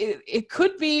it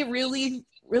could be really,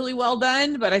 really well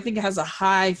done, but I think it has a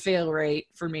high fail rate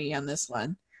for me on this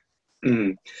one.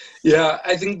 Yeah,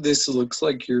 I think this looks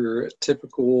like your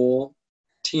typical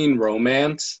teen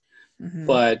romance,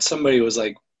 but somebody was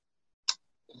like,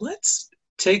 let's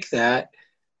take that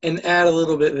and add a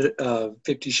little bit of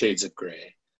 50 Shades of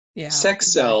Grey. Yeah,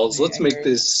 sex sells. Let's make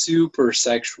this super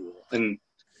sexual. And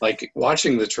like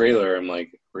watching the trailer, I'm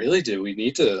like, really? Do we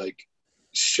need to like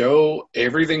show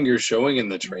everything you're showing in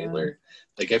the trailer? Yeah.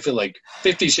 Like, I feel like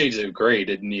 50 Shades of Grey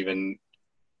didn't even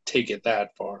take it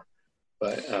that far.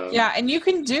 But yeah, and you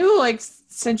can do like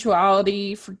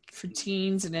sensuality for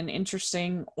teens in an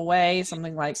interesting way.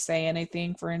 Something like Say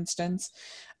Anything, for instance,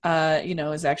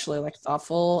 is actually like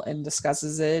thoughtful and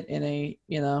discusses it in a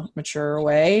mature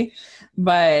way.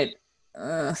 But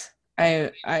I'm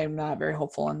not very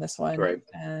hopeful on this one. Right.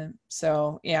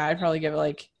 So yeah, I'd probably give it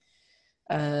like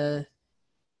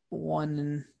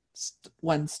 1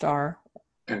 star.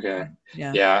 Okay.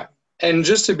 Yeah. Yeah. And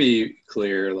just to be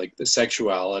clear, like the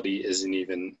sexuality isn't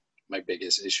even my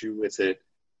biggest issue with it.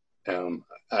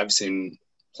 I've seen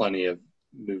plenty of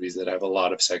movies that have a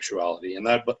lot of sexuality, and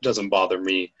that doesn't bother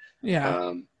me.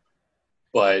 Yeah.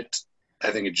 But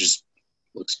I think it just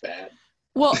looks bad.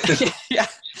 Well, yeah.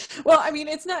 Well, I mean,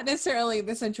 it's not necessarily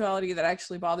the sensuality that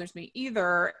actually bothers me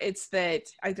either. It's that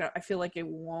I feel like it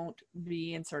won't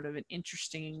be in sort of an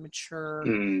interesting, mature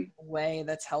way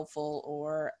that's helpful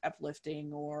or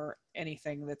uplifting or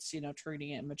anything that's,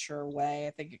 treating it in a mature way.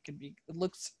 I think it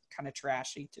looks kind of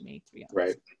trashy to me, to be honest.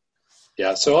 Right.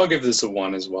 Yeah. So I'll give this a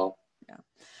 1 as well. Yeah.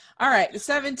 All right. The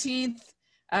 17th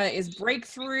is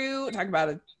Breakthrough. Talk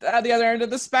about the other end of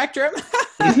the spectrum.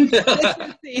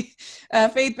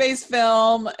 Faith-based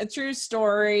film, a true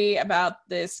story about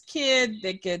this kid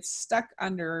that gets stuck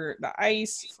under the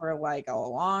ice for like a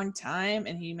long time,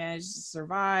 and he manages to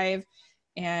survive.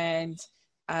 And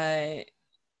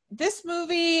this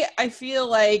movie, I feel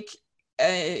like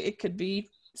it could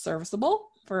be serviceable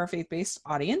for a faith-based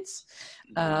audience.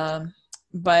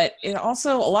 But it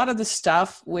also, a lot of the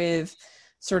stuff with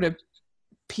sort of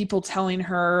people telling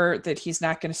her that he's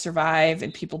not going to survive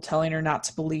and people telling her not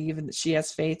to believe and that she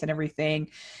has faith and everything,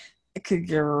 it could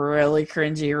get really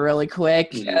cringy really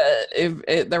quick.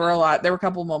 There were a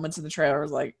couple moments in the trailer where I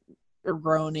was like, or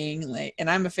groaning, like, and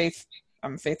I'm a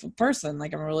faithful person,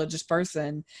 like I'm a religious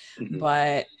person,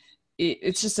 but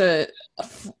it's just a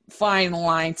fine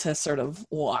line to sort of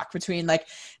walk between. Like,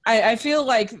 I feel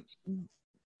like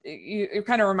it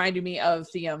kind of reminded me of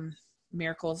the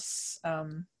Miracles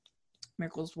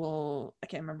will, I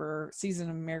can't remember, Season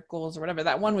of Miracles or whatever,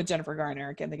 that one with Jennifer Garner,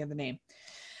 I can't think of the name.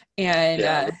 And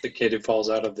the kid who falls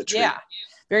out of the tree. Yeah,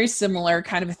 very similar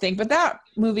kind of a thing. But that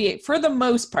movie, for the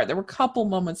most part, there were a couple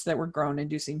moments that were groan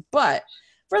inducing, but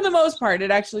for the most part,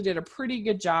 it actually did a pretty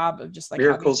good job of just like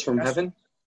Miracles from Heaven.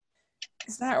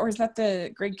 Is that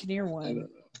the Greg Kinnear one?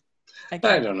 I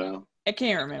don't know. I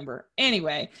can't remember.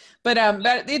 Anyway, but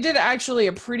they did actually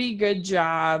a pretty good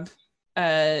job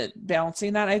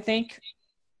balancing that, I think.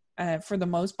 For the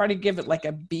most part, I'd give it like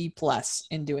a B+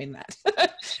 in doing that.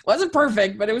 It wasn't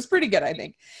perfect, but it was pretty good, I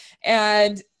think.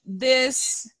 And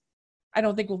this, I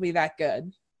don't think will be that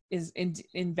good is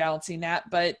in balancing that,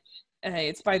 but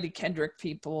it's by the Kendrick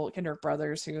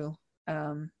brothers, who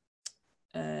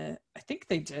I think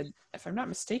they did, if I'm not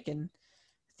mistaken,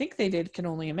 I think they did Can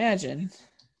Only Imagine.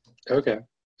 Okay.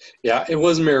 Yeah, it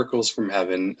was Miracles from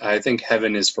Heaven. I think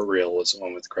Heaven is for Real is the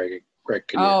one with Greg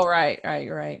Kinnear. Oh,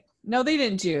 right. No, they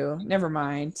didn't do. Never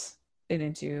mind. They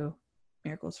didn't do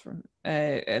Miracles from.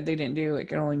 They didn't do It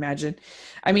Can Only Imagine.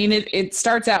 I mean, it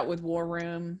starts out with War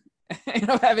Room,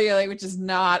 which is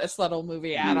not a subtle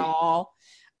movie at all.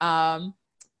 I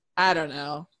don't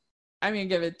know. I'm gonna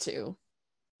give it 2.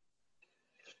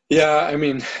 Yeah, I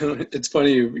mean, it's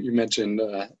funny you mentioned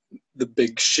the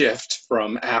big shift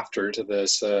from After to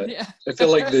this. I feel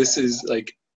like this is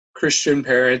like Christian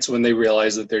parents, when they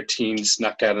realize that their teen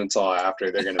snuck out and saw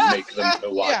After, they're going to make them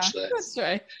go watch That's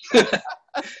right.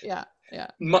 Yeah.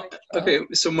 Okay,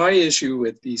 so my issue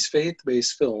with these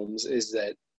faith-based films is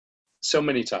that so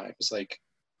many times, like,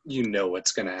 you know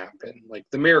what's going to happen. Like,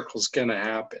 the miracle's going to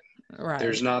happen. Right.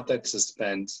 There's not that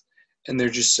suspense, and they're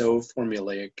just so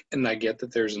formulaic. And I get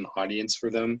that there's an audience for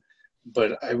them,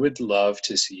 but I would love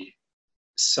to see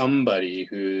somebody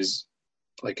who's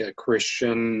like a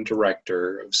Christian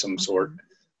director of some sort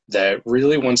that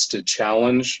really wants to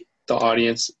challenge the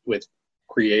audience with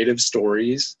creative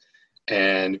stories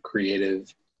and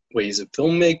creative ways of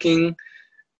filmmaking.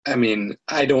 I mean,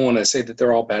 I don't want to say that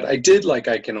they're all bad. I did like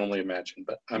I Can Only Imagine,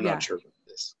 but I'm not sure about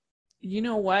this. You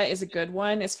know what is a good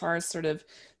one as far as sort of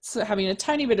having a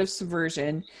tiny bit of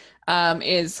subversion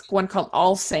is one called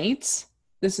All Saints.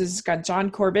 This has got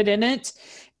John Corbett in it.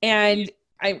 And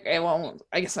I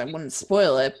guess I wouldn't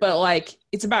spoil it, but like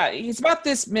it's about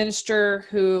this minister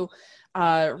who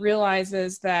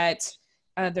realizes that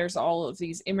there's all of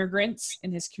these immigrants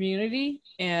in his community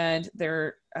and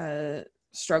they're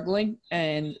struggling,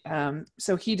 and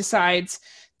so he decides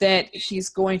that he's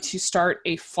going to start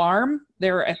a farm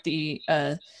there at the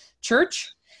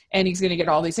church, and he's going to get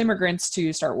all these immigrants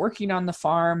to start working on the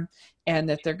farm, and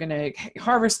that they're going to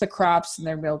harvest the crops and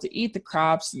they're going to be able to eat the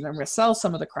crops and they're going to sell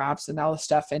some of the crops and all the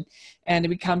stuff. And it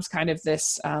becomes kind of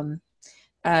this,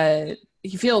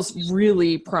 he feels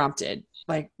really prompted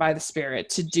like by the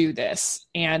Spirit to do this,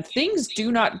 and things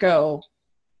do not go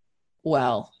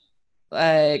well,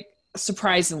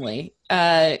 surprisingly,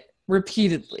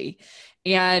 repeatedly.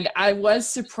 And I was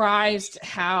surprised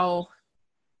how,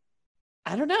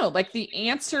 I don't know, like the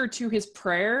answer to his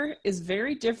prayer is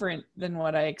very different than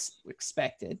what I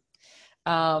expected.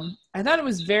 I thought it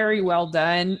was very well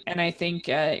done, and I think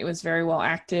it was very well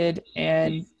acted.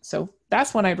 And so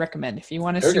that's one I'd recommend if you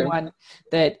want to see one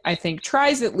that I think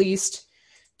tries at least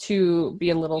to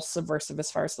be a little subversive as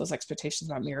far as those expectations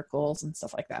about miracles and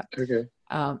stuff like that. Okay.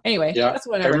 Anyway, that's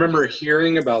what I remember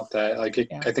hearing about that. Like,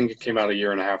 I think it came out a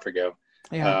year and a half ago.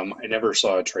 Yeah. I never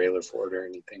saw a trailer for it or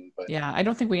anything, but yeah, I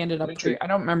don't think we ended up. I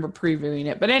don't remember previewing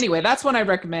it, but anyway, that's one I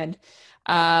recommend.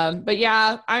 But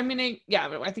yeah, I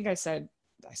think I said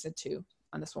 2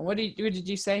 on this one. What did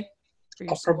you say?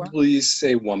 I'll probably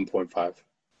say 1.5.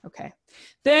 Okay.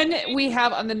 Then we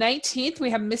have on the 19th,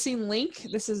 we have Missing Link.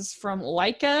 This is from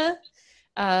Laika.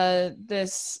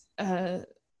 This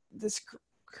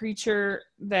creature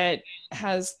that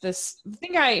has this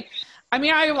thing.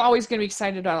 I'm always going to be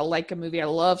excited about a Laika movie. I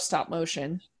love stop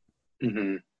motion.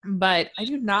 Mm-hmm. But I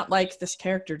do not like this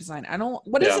character design.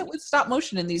 What is it with stop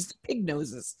motion and these pig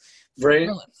noses? Right.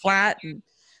 Really flat and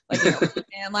like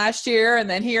and last year and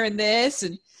then here and this.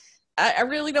 And I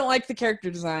really don't like the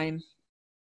character design.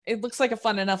 It looks like a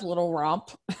fun enough little romp.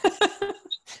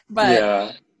 But,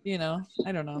 I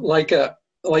don't know.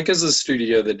 Laika's a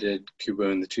studio that did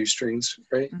Kubo and the Two Strings,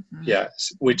 right? Mm-hmm. Yeah,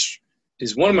 which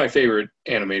is one of my favorite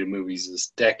animated movies this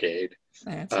decade.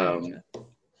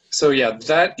 So yeah,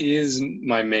 that is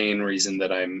my main reason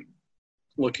that I'm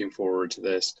looking forward to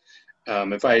this.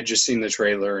 If I had just seen the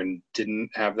trailer and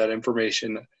didn't have that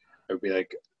information, I would be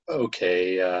like,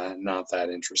 okay, not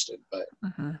that interested. But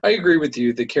I agree with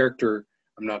you. The character,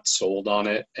 I'm not sold on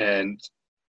it. And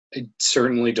I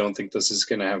certainly don't think this is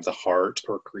going to have the heart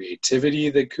or creativity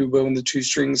that Kubo and the Two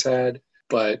Strings had.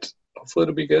 But hopefully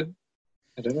it'll be good.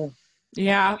 I don't know.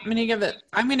 Yeah, I'm gonna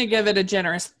give it a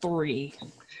generous 3.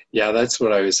 Yeah, that's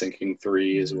what I was thinking,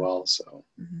 3 as well. So,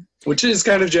 which is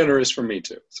kind of generous for me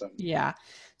too. So yeah.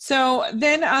 So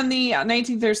then on the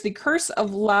 19th, there's the Curse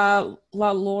of La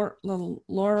Llorona.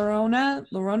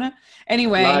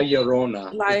 Anyway, La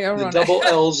Llorona. The double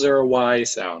L's are a Y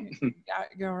sound.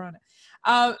 Llorona.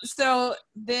 So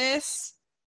this,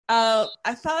 I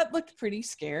thought it looked pretty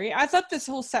scary. I thought this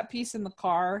whole set piece in the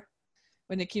car,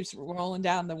 when it keeps rolling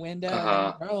down the window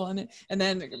and rolling and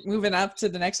then moving up to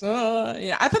the next one.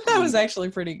 I thought that was actually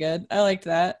pretty good. I liked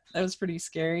that. That was pretty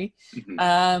scary.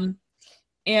 And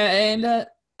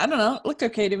I don't know, it looked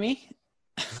okay to me.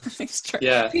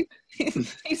 Yeah.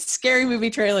 These scary movie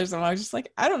trailers, and I was just like,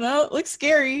 I don't know, it looks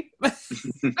scary, but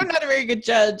I'm not a very good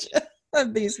judge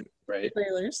of these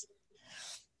trailers.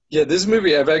 Yeah, this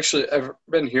movie, I've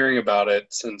been hearing about it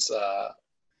since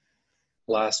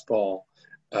last fall.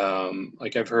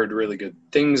 I've heard really good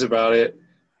things about it.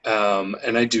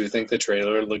 And I do think the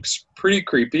trailer looks pretty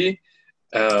creepy.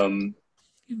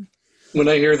 When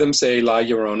I hear them say La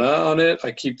Llorona on it,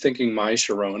 I keep thinking My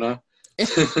Sharona.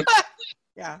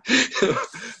 Yeah.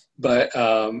 But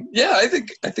I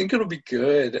think it'll be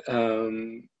good.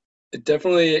 It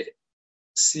definitely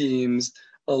seems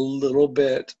a little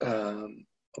bit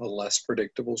a less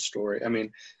predictable story. I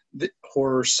mean, the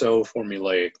horror's so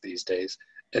formulaic these days,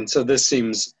 and so this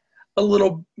seems a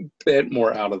little bit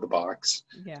more out of the box.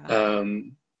 Yeah.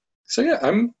 So yeah,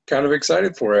 I'm kind of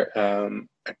excited for it.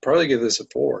 I'd probably give this a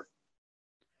 4.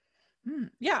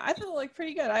 Yeah, I thought it looked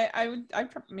pretty good. I'd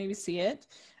maybe see it.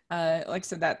 Like I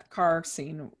said, that car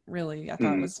scene really I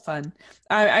thought was fun.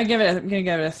 I'm gonna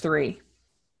give it a 3.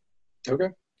 Okay.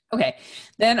 Okay.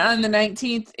 Then on the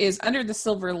 19th is Under the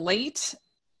Silver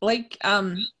Lake.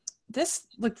 This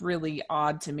looked really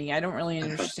odd to me. I don't really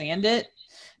understand it.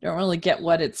 Don't really get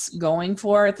what it's going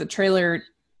for. The trailer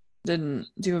didn't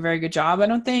do a very good job, I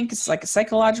don't think. It's like a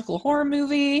psychological horror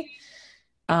movie.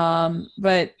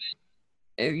 But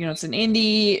it's an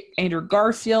indie. Andrew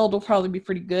Garfield will probably be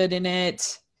pretty good in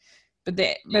it. But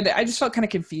I just felt kind of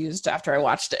confused after I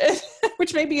watched it,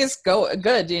 which maybe is good,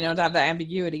 to have that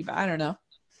ambiguity, but I don't know.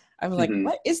 I was like,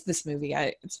 what is this movie?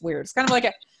 It's weird. It's kind of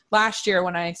like last year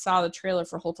when I saw the trailer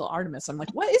for Hotel Artemis. I'm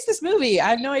like, what is this movie? I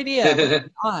have no idea what's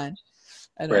going on.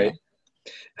 I don't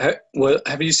know. Well,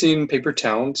 have you seen Paper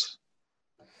Towns?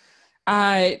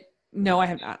 No, I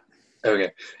have not.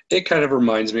 Okay. It kind of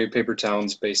reminds me of Paper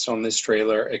Towns based on this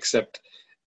trailer, except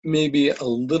maybe a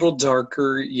little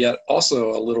darker, yet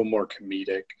also a little more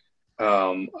comedic.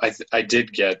 I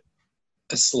did get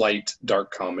a slight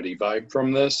dark comedy vibe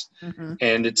from this,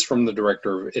 and it's from the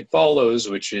director of It Follows,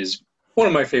 which is one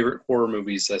of my favorite horror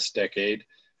movies this decade.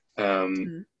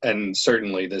 And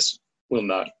certainly this will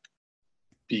not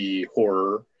be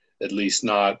horror, at least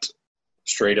not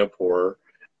straight up horror.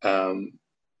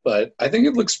 But I think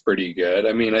it looks pretty good.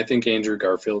 I mean, I think Andrew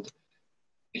Garfield,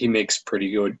 he makes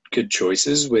pretty good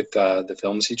choices with the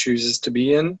films he chooses to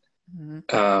be in.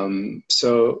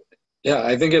 So yeah,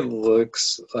 I think it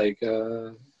looks like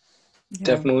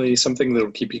definitely something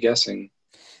that'll keep you guessing.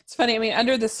 It's funny. I mean,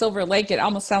 Under the Silver Lake, it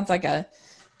almost sounds like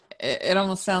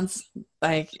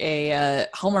a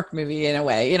Hallmark movie in a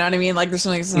way. You know what I mean? Like there's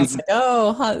something that sounds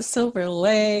like, Silver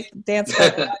Lake, Dance by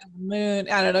the Moon.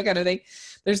 I don't know, kind of thing.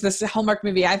 There's this Hallmark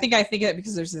movie. I think of it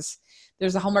because there's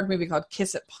a Hallmark movie called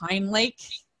Kiss at Pine Lake,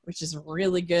 which is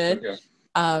really good. Okay.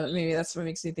 Maybe that's what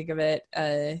makes me think of it.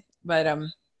 But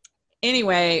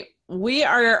anyway, we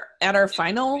are at our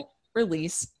final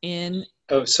release in.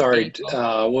 Oh, sorry.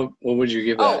 What would you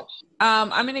give that?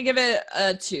 I'm going to give it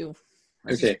a 2.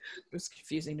 Okay. It was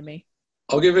confusing to me.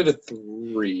 I'll give it a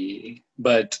 3,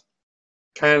 but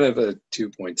kind of a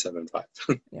 2.75.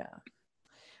 Yeah.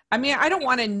 I mean, I don't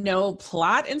want to know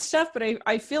plot and stuff, but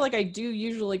I feel like I do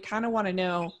usually kind of want to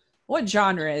know what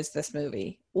genre is this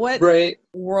movie? What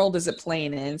world is it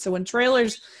playing in? So when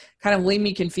trailers kind of leave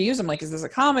me confused, I'm like, is this a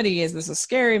comedy? Is this a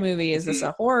scary movie? Is this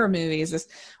a horror movie? Is this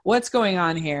what's going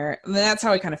on here? And that's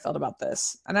how I kind of felt about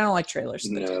this. And I don't like trailers.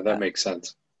 No, that makes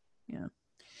sense. Yeah.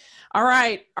 All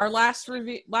right. Our last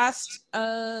movie that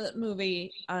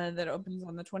opens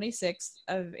on the 26th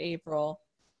of April,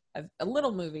 a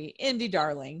little movie, indie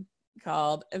darling,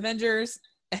 called Avengers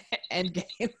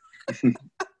Endgame.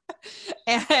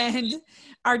 And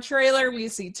our trailer, we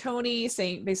see Tony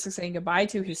basically saying goodbye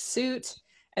to his suit,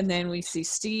 and then we see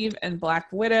Steve and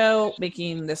Black Widow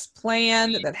making this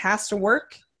plan that has to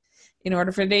work in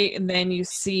order for the date. And then you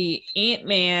see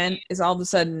Ant-Man is all of a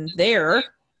sudden there.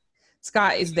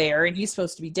 Scott is there, and he's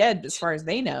supposed to be dead as far as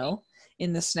they know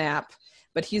in the snap,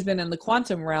 but he's been in the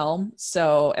quantum realm,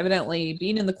 so evidently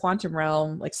being in the quantum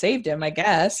realm saved him, I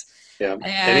guess. Yeah,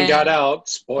 and he got out.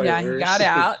 Spoilers. Yeah, he got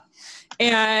out.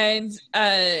 And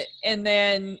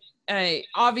then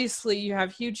obviously you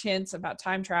have huge hints about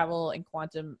time travel and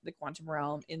the quantum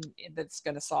realm in that's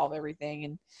going to solve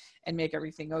everything and make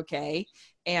everything okay.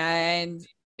 And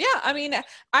yeah, I mean,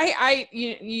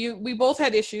 we both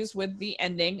had issues with the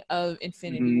ending of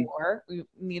Infinity War.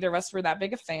 Neither of us were that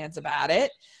big of fans about it.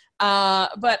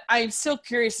 But I'm still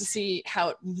curious to see how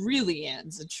it really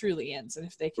ends and truly ends, and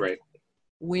if they can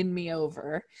win me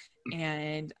over.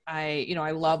 And I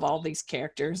love all these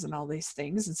characters and all these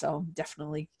things, and so I'm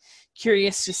definitely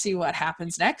curious to see what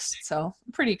happens next. So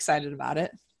I'm pretty excited about it.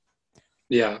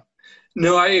 Yeah,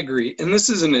 no, I agree. And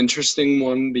this is an interesting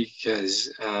one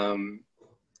because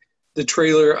the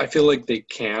trailer, I feel like they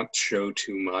can't show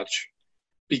too much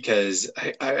because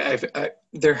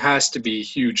there has to be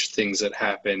huge things that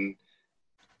happen,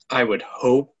 I would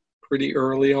hope, pretty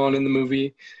early on in the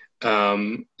movie.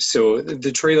 So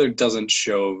the trailer doesn't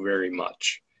show very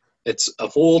much. It's a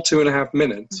full 2.5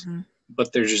 minutes,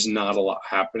 but there's just not a lot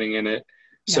happening in it.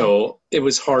 Yeah. So it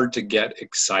was hard to get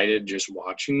excited just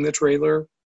watching the trailer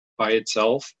by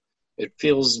itself. It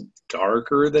feels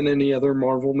darker than any other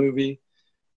Marvel movie.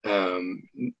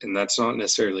 And that's not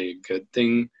necessarily a good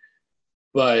thing.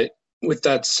 But with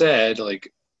that said,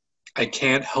 I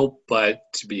can't help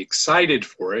but to be excited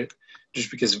for it,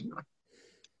 just because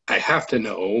I have to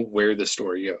know where the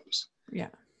story goes. Yeah.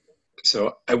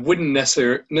 So I wouldn't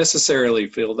necessarily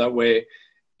feel that way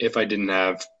if I didn't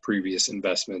have previous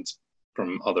investments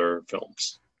from other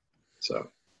films. So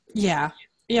Yeah.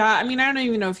 Yeah, I mean, I don't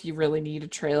even know if you really need a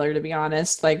trailer, to be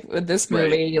honest. Like with this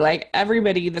movie, like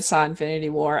everybody that saw Infinity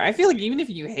War, I feel like even if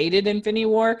you hated Infinity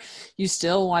War, you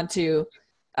still want to,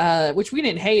 which we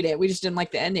didn't hate it, we just didn't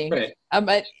like the ending. Right.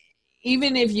 But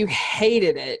even if you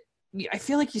hated it, I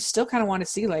feel like you still kind of want to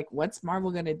see like what's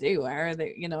Marvel going to do. Are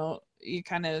they, you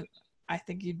kind of, I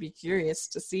think you'd be curious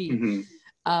to see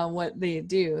what they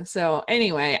do. So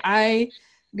anyway, I'm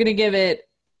going to give it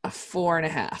a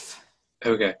 4.5.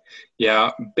 Okay.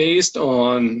 Yeah, based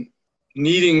on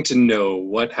needing to know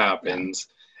what happens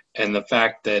and the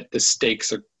fact that the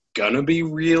stakes are gonna be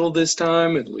real this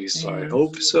time, at least I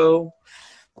hope so.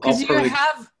 Because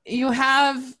you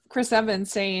have Chris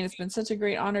Evans saying it's been such a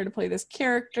great honor to play this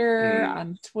character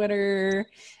on Twitter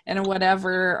and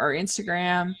whatever, or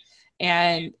Instagram,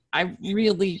 and I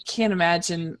really can't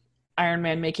imagine Iron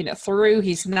Man making it through.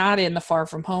 He's not in the Far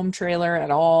From Home trailer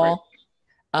at all. Right.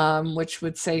 Which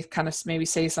would maybe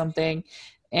say something,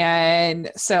 and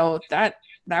so that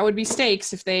would be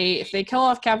stakes if they kill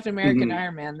off Captain America and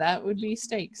Iron Man. That would be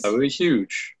stakes. That would be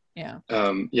huge. Yeah.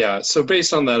 Yeah. So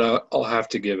based on that, I'll have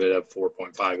to give it a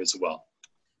 4.5 as well.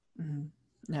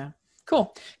 Yeah.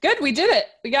 Cool. Good. We did it.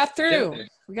 We got through. Yeah.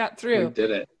 We got through. We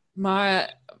did it. I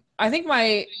think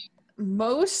my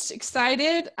most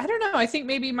excited. I don't know. I think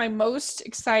maybe my most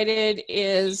excited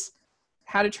is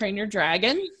How to Train Your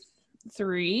Dragon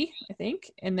 3, I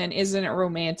think, and then Isn't It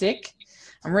Romantic?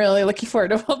 I'm really looking forward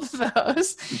to both of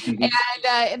those. And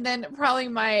then probably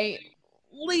my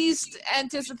least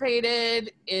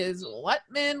anticipated is What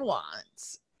Men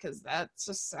Want, because that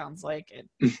just sounds like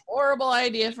a horrible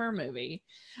idea for a movie.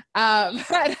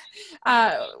 But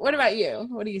what about you?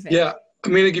 What do you think? Yeah,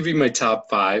 I'm going to give you my top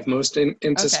 5 most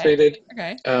anticipated.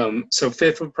 Okay. So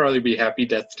 5th would probably be Happy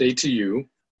Death Day to You.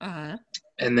 Uh-huh.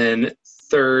 And then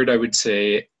 3rd, I would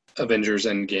say Avengers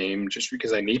Endgame, just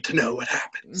because I need to know what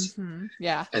happens.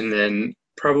 Yeah. And then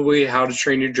probably How to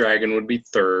Train Your Dragon would be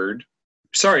 3rd.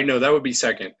 Sorry, no, that would be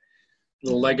 2nd.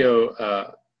 The Lego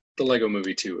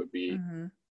Movie 2 would be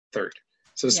 3rd.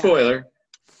 So spoiler,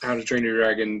 How to Train Your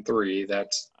Dragon 3,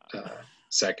 that's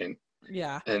 2nd.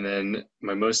 Yeah. And then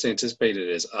my most anticipated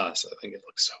is Us. I think it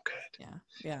looks so good.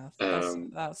 Yeah.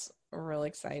 That's really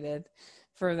excited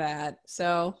for that.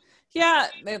 So yeah,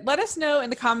 let us know in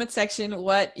the comment section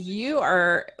what you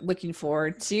are looking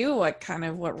forward to,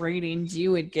 what ratings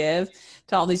you would give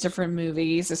to all these different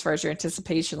movies as far as your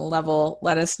anticipation level.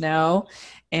 Let us know,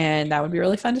 and that would be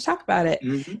really fun to talk about it.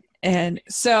 And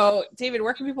so, David,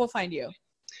 where can people find you?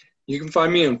 You can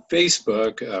find me on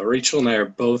Facebook. Rachel and I are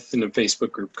both in a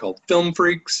Facebook group called Film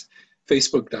Freaks,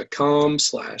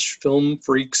 facebook.com/Film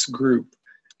Freaks Group.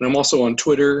 And I'm also on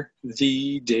Twitter,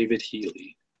 the David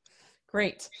Healy.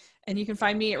 Great. And you can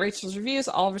find me at Rachel's Reviews,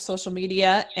 all over social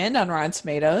media, and on Rotten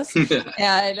Tomatoes.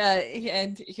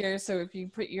 and here, so if you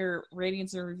put your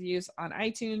ratings and reviews on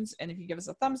iTunes, and if you give us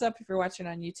a thumbs up if you're watching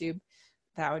on YouTube,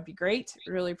 that would be great.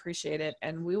 Really appreciate it.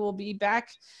 And we will be back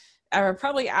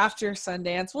probably after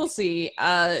Sundance. We'll see,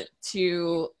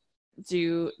 to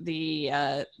do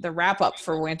the wrap up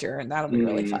for winter, and that'll be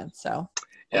really fun. So.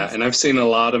 Yeah, and I've seen a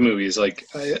lot of movies. Like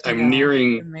I'm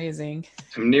nearing amazing.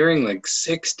 I'm nearing like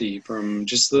 60 from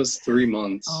just those 3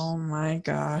 months. Oh my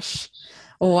gosh.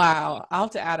 Wow. I'll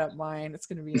have to add up mine. It's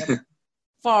gonna be a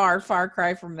far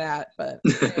cry from that. But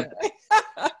anyway.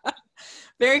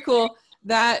 Very cool.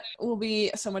 That will be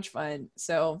so much fun.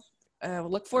 So we'll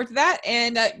look forward to that.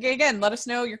 And again, let us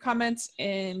know your comments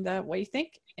and what you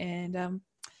think. And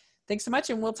thanks so much,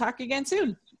 and we'll talk again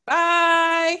soon.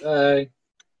 Bye. Bye.